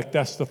matter of fact,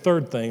 that's the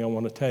third thing I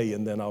want to tell you,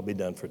 and then I'll be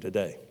done for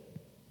today.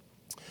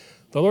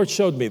 The Lord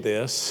showed me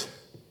this.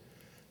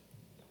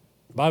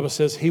 The Bible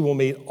says he will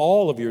meet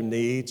all of your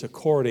needs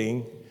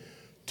according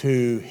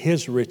to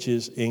his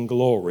riches in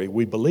glory.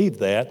 We believe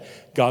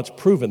that. God's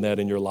proven that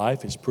in your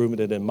life. He's proven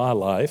it in my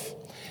life.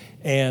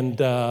 And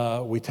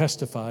we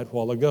testified a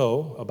while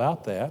ago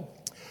about that.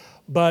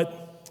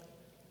 But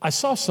I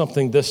saw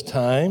something this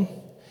time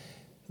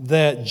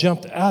that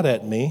jumped out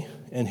at me.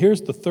 And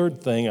here's the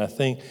third thing I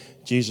think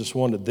Jesus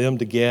wanted them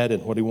to get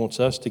and what he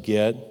wants us to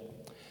get.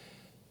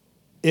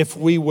 If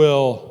we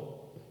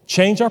will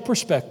change our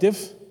perspective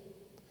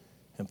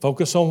and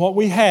focus on what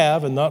we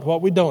have and not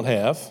what we don't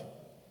have,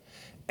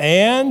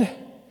 and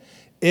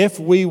if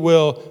we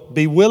will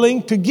be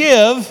willing to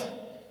give,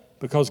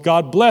 because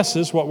God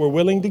blesses what we're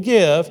willing to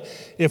give,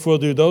 if we'll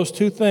do those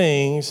 2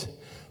 things,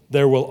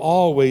 there will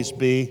always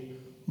be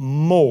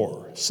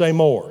more. Say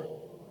more.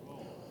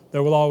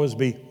 There will always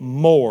be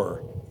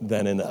more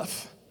than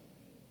enough.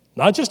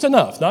 Not just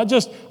enough, not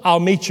just I'll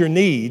meet your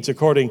needs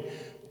according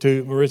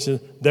to riches.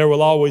 There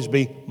will always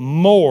be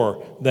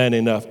more than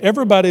enough.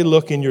 Everybody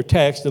look in your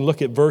text and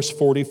look at verse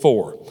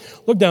 44.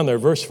 Look down there,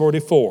 verse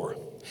 44.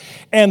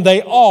 And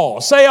they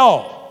all, say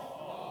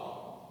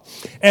all.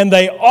 And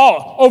they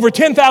all, over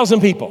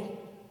 10,000 people.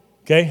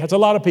 Okay, that's a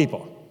lot of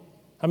people.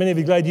 How many of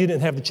you glad you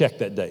didn't have to check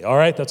that day? All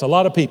right, that's a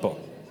lot of people.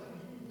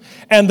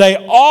 And they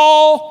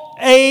all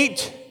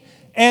ate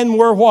and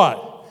were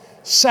what?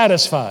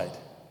 Satisfied.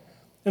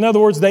 In other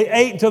words, they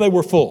ate until they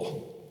were full.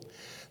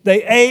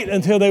 They ate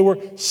until they were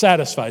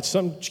satisfied.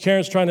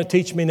 Karen's trying to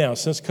teach me now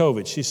since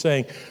COVID. She's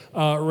saying,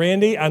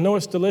 Randy, I know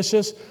it's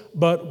delicious,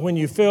 but when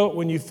you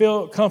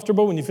feel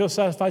comfortable, when you feel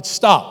satisfied,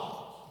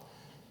 stop.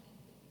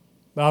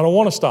 But I don't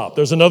want to stop.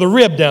 There's another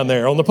rib down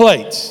there on the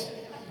plates.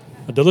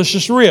 A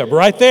delicious rib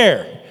right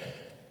there.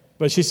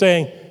 But she's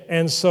saying,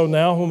 and so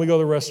now when we go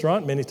to the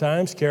restaurant, many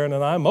times, Karen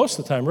and I, most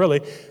of the time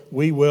really,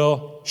 we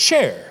will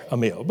share a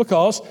meal.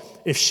 Because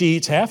if she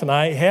eats half and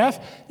I eat half,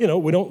 we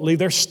don't leave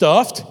there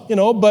stuffed,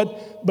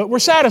 but we're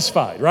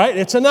satisfied, right?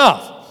 It's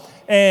enough.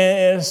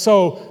 And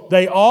so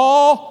they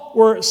all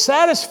were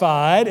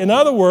satisfied. In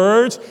other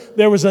words,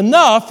 there was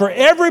enough for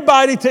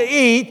everybody to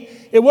eat.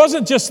 It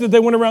wasn't just that they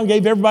went around and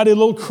gave everybody a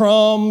little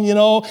crumb,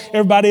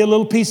 everybody a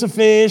little piece of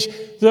fish.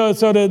 So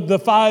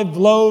the 5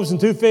 loaves and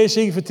 2 fish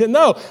eat for 10.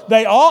 No,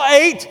 they all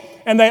ate,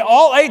 and they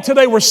all ate till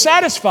they were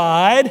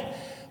satisfied.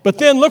 But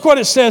then look what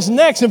it says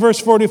next in verse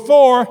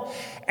 44.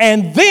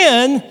 And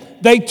then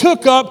they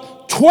took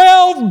up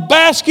 12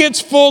 baskets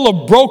full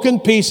of broken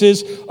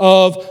pieces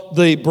of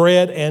the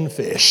bread and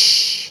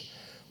fish.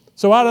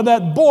 So out of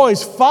that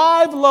boy's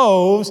 5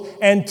 loaves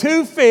and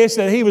 2 fish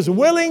that he was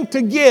willing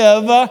to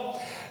give,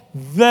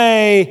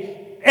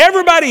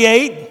 everybody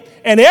ate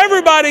and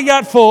everybody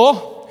got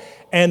full.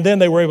 And then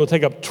they were able to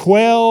take up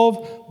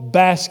 12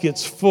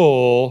 baskets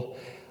full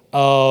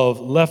of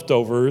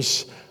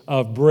leftovers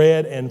of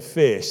bread and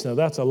fish. Now,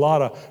 that's a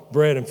lot of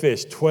bread and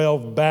fish.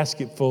 12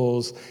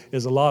 basketfuls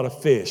is a lot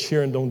of fish.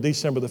 Here on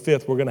December the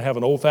 5th, we're going to have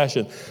an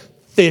old-fashioned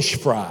fish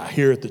fry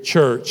here at the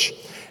church.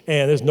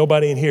 And there's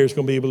nobody in here who's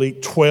going to be able to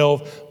eat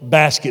 12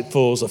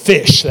 basketfuls of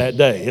fish that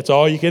day. It's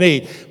all you can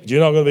eat, but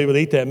you're not going to be able to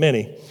eat that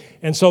many.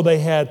 And so they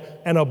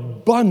had an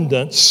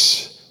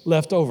abundance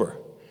left over.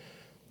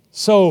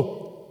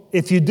 So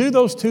if you do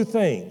those 2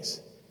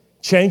 things,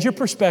 change your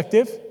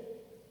perspective,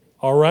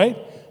 all right?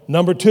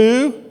 Number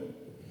 2,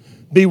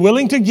 be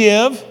willing to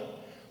give,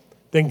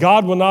 then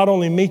God will not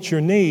only meet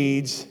your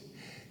needs,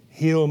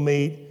 He'll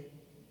meet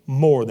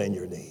more than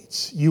your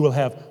needs. You will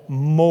have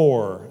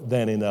more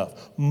than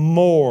enough,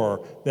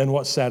 more than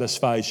what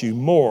satisfies you,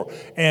 more.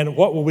 And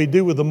what will we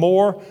do with the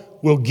more?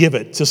 We'll give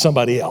it to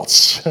somebody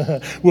else.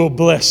 We'll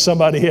bless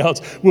somebody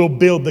else. We'll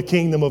build the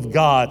kingdom of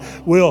God.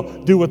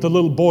 We'll do what the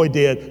little boy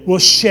did. We'll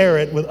share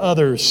it with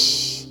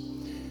others.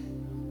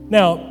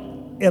 Now,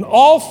 in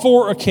all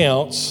four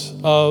accounts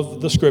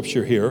of the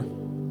scripture here,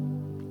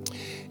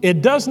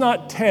 it does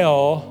not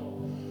tell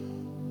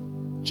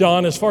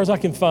John, as far as I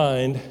can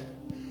find,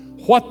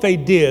 what they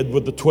did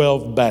with the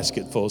 12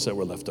 basketfuls that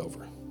were left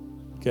over.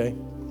 Okay?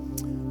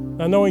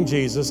 Now, knowing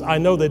Jesus, I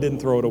know they didn't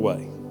throw it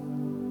away.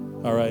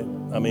 All right?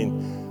 I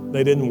mean,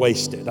 they didn't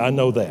waste it. I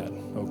know that.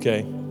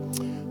 Okay?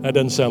 That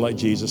doesn't sound like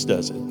Jesus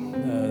does it.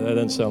 That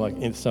doesn't sound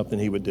like something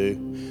he would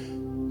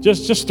do.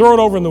 Just throw it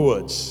over in the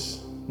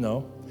woods.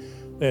 No.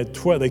 They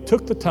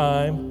took the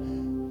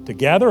time to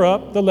gather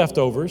up the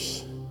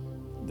leftovers.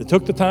 They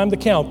took the time to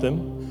count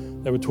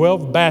them. There were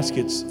 12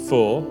 baskets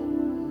full.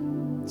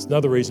 It's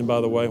another reason,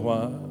 by the way,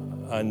 why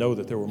I know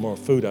that there were more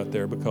food out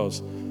there,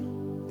 because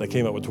they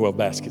came up with 12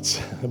 baskets.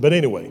 But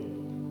anyway,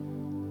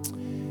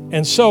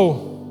 and so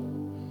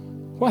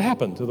what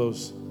happened to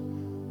those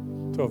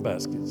 12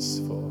 baskets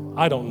full?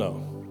 I don't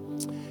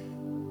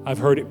know. I've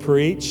heard it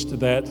preached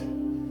that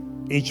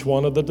each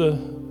one of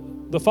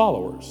the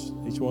followers,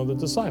 each one of the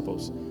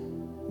disciples,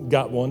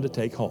 got one to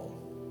take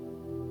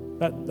home.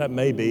 That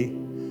may be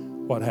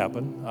what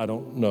happened. I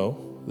don't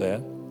know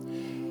that.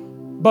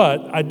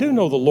 But I do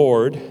know the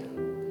Lord,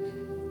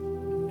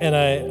 and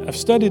I've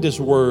studied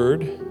His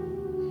Word,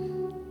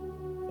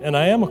 and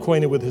I am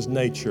acquainted with His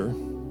nature.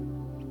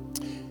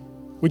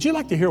 Would you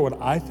like to hear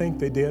what I think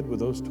they did with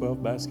those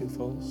 12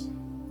 basketfuls?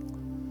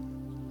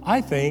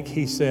 I think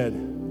He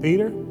said,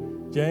 Peter,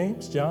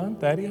 James, John,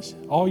 Thaddeus,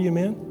 all you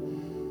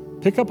men,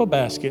 pick up a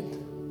basket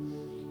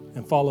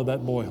and follow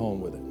that boy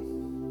home with it.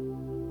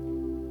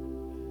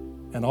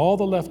 And all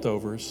the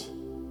leftovers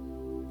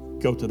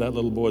go to that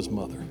little boy's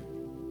mother.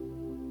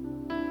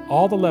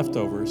 All the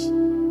leftovers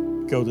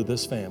go to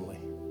this family,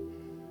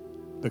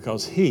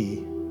 because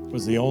he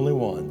was the only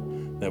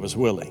one that was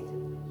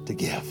willing to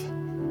give.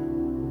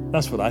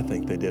 That's what I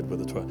think they did with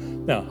the 12.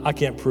 Now, I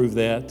can't prove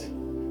that.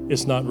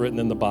 It's not written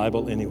in the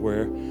Bible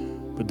anywhere.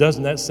 But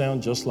doesn't that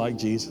sound just like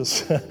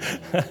Jesus?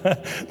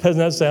 Doesn't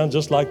that sound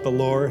just like the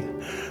Lord,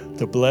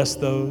 to bless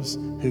those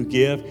who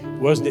give?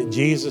 Wasn't it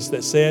Jesus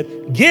that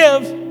said,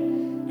 give,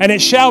 and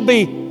it shall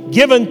be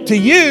given to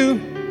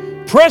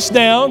you, pressed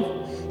down,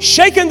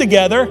 shaken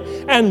together,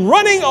 and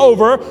running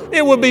over,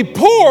 it will be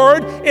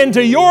poured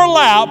into your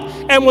lap,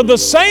 and with the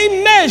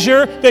same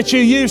measure that you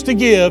used to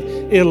give,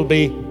 it'll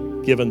be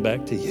given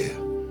back to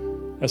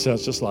you. That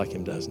sounds just like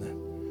Him, doesn't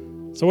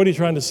it? So what are you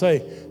trying to say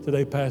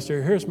today,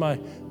 Pastor? Here's my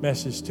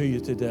message to you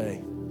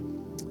today.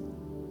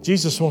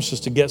 Jesus wants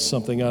us to get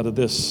something out of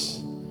this.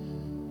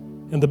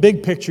 And the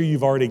big picture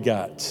you've already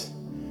got.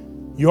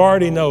 You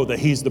already know that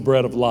He's the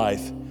bread of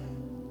life,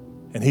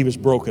 and He was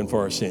broken for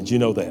our sins. You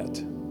know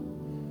that.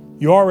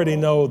 You already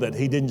know that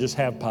He didn't just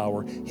have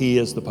power. He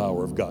is the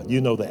power of God.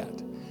 You know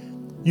that.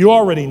 You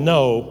already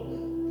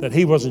know that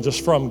He wasn't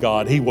just from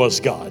God. He was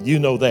God. You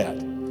know that.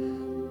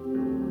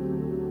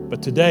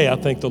 But today, I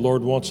think the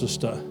Lord wants us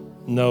to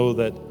know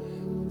that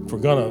if we're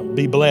going to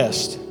be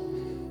blessed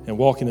and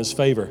walk in His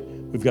favor,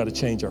 we've got to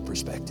change our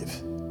perspective.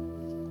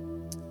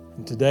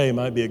 And today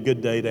might be a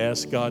good day to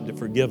ask God to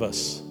forgive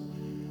us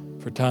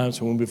for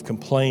times when we've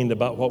complained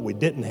about what we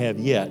didn't have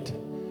yet,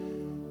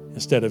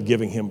 instead of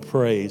giving Him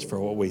praise for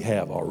what we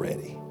have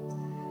already.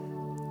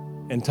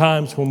 And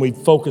times when we've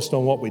focused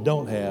on what we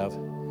don't have,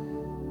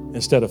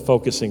 instead of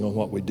focusing on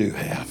what we do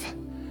have.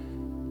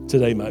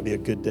 Today might be a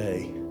good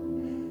day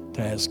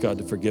to ask God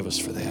to forgive us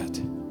for that.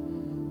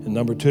 And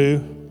number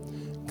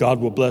 2, God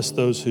will bless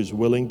those who's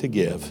willing to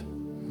give.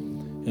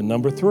 And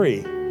number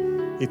 3,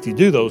 if you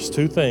do those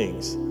 2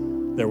 things,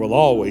 there will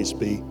always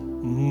be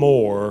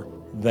more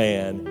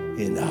than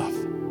enough.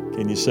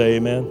 Can you say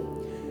amen?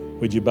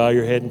 Would you bow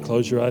your head and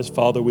close your eyes?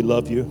 Father, we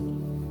love you,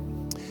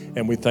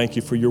 and we thank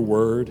you for your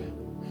word.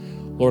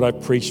 Lord, I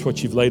preached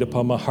what you've laid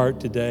upon my heart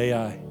today.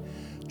 I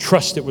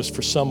trust it was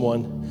for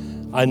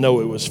someone. I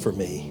know it was for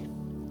me.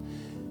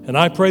 And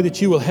I pray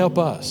that you will help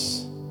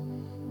us.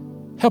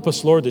 Help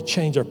us, Lord, to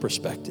change our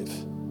perspective.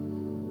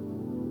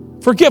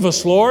 Forgive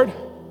us, Lord,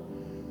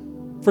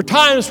 for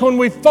times when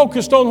we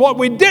focused on what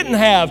we didn't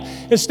have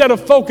instead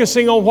of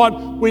focusing on what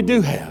we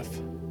do have.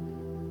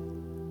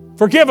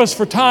 Forgive us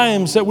for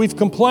times that we've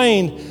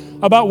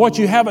complained about what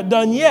you haven't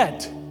done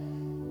yet,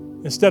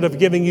 instead of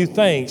giving you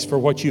thanks for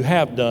what you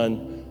have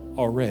done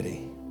already.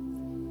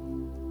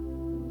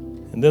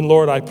 And then,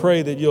 Lord, I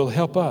pray that you'll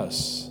help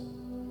us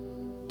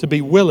to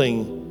be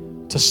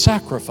willing to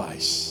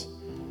sacrifice,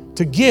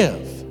 to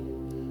give.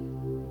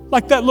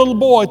 Like that little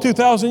boy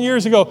 2,000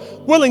 years ago,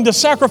 willing to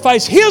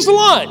sacrifice his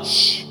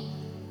lunch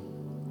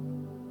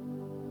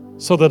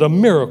so that a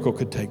miracle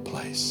could take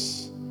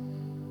place.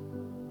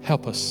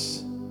 Help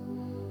us.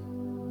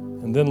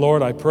 And then,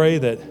 Lord, I pray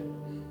that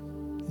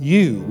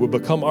you will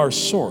become our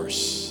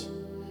source,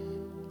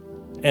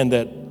 and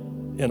that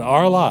in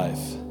our life,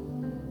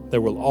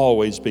 there will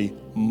always be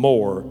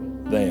more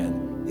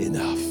than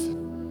enough.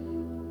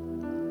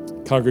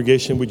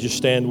 Congregation, would you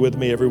stand with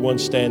me? Everyone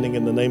standing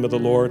in the name of the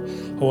Lord.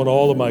 I want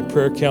all of my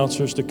prayer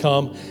counselors to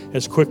come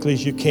as quickly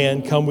as you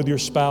can. Come with your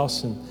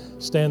spouse and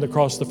stand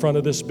across the front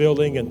of this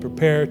building and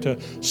prepare to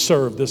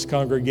serve this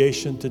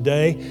congregation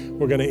today.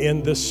 We're going to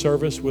end this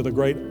service with a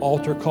great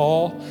altar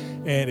call.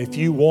 And if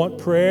you want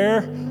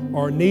prayer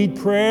or need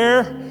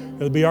prayer,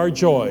 it'll be our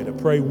joy to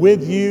pray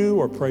with you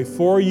or pray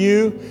for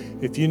you.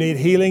 If you need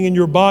healing in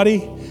your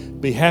body,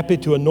 be happy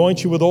to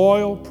anoint you with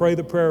oil, pray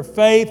the prayer of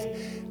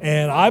faith.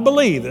 And I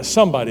believe that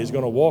somebody's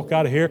going to walk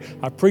out of here.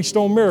 I preached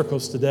on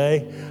miracles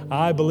today.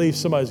 I believe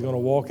somebody's going to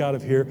walk out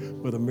of here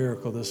with a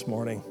miracle this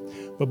morning.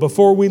 But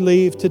before we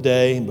leave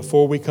today and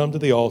before we come to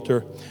the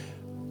altar,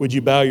 would you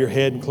bow your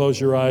head and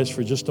close your eyes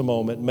for just a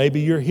moment?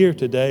 Maybe you're here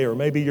today, or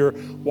maybe you're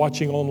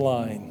watching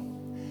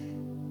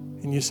online.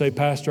 And you say,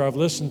 Pastor, I've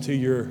listened to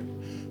your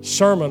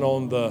sermon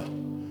on the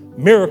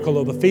miracle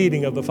of the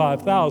feeding of the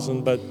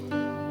 5,000, but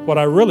what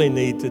I really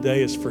need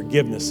today is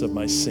forgiveness of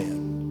my sin.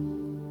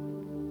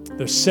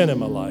 There's sin in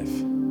my life.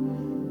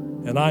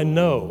 And I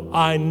know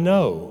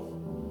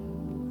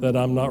that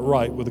I'm not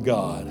right with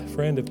God.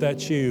 Friend, if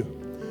that's you,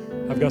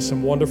 I've got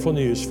some wonderful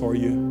news for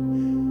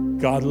you.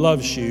 God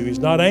loves you. He's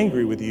not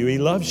angry with you. He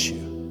loves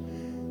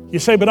you. You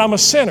say, but I'm a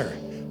sinner.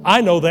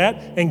 I know that,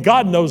 and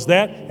God knows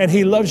that, and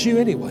He loves you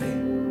anyway.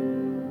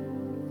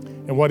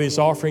 And what He's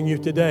offering you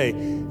today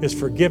is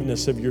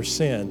forgiveness of your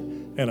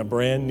sin and a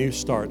brand new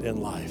start in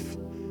life.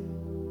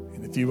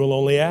 And if you will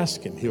only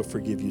ask Him, He'll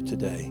forgive you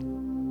today.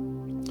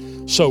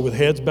 So with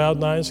heads bowed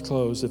and eyes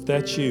closed, if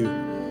that's you,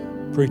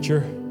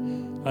 preacher,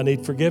 I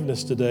need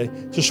forgiveness today.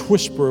 Just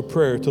whisper a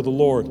prayer to the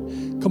Lord.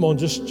 Come on,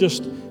 just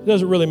it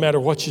doesn't really matter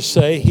what you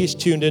say. He's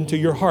tuned into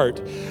your heart.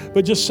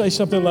 But just say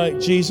something like,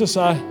 Jesus,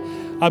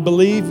 I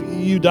believe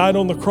you died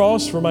on the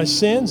cross for my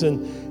sins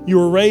and you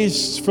were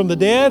raised from the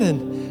dead.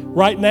 And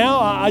right now,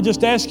 I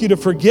just ask you to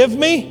forgive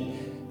me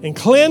and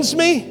cleanse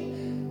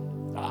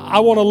me. I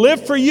want to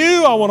live for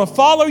you. I want to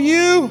follow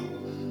you.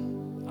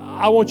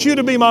 I want you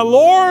to be my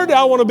Lord.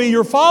 I want to be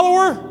your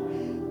follower.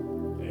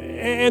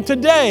 And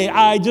today,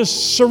 I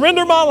just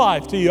surrender my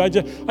life to you. I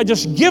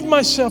just give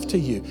myself to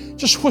you.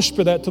 Just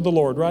whisper that to the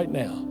Lord right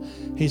now.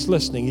 He's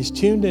listening. He's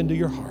tuned into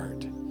your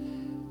heart.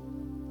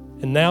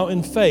 And now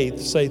in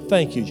faith, say,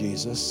 thank you,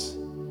 Jesus.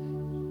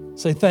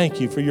 Say, thank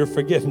you for your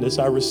forgiveness.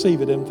 I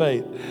receive it in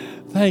faith.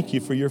 Thank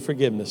you for your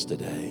forgiveness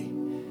today.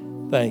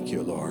 Thank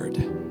you,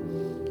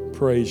 Lord.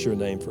 Praise your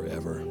name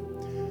forever.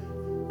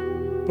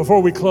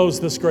 Before we close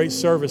this great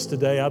service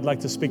today, I'd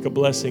like to speak a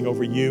blessing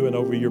over you and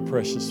over your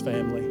precious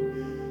family.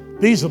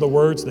 These are the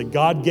words that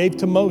God gave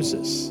to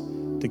Moses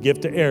to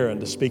give to Aaron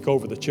to speak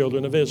over the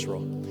children of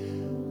Israel.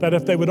 That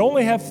if they would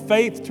only have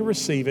faith to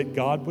receive it,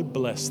 God would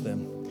bless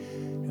them.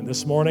 And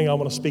this morning, I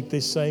want to speak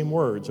these same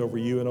words over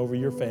you and over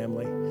your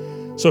family.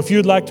 So if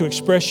you'd like to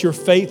express your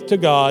faith to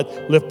God,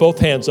 lift both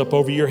hands up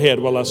over your head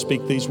while I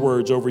speak these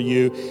words over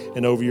you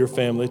and over your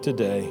family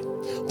today.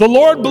 The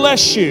Lord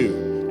bless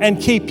you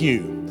and keep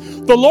you.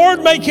 The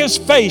Lord make His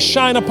face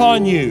shine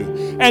upon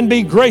you and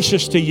be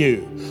gracious to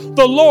you.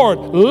 The Lord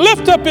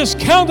lift up His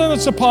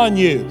countenance upon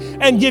you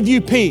and give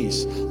you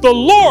peace. The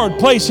Lord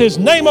place His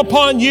name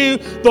upon you.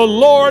 The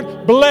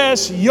Lord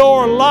bless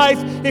your life.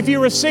 If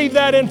you receive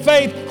that in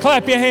faith,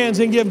 clap your hands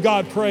and give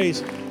God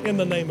praise in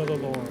the name of the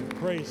Lord.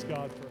 Praise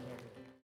God.